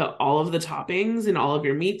basically put all of the toppings and all of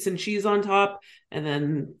your meats and cheese on top, and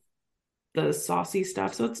then the saucy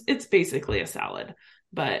stuff. So it's basically a salad,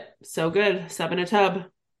 but so good. Sub in a tub.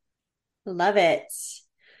 Love it.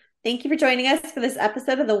 Thank you for joining us for this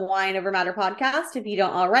episode of the Wine Over Matter podcast. If you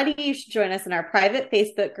don't already, you should join us in our private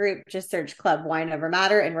Facebook group. Just search Club Wine Over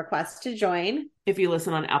Matter and request to join. If you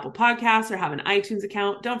listen on Apple Podcasts or have an iTunes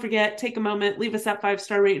account, don't forget, take a moment, leave us that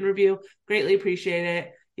 5-star rate and review. Greatly appreciate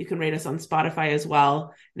it. You can rate us on Spotify as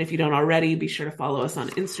well. And if you don't already, be sure to follow us on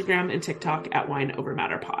Instagram and TikTok at Wine Over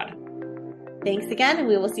Matter Pod. Thanks again, and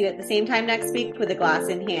we will see you at the same time next week with a glass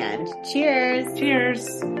in hand. Cheers.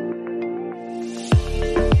 Cheers.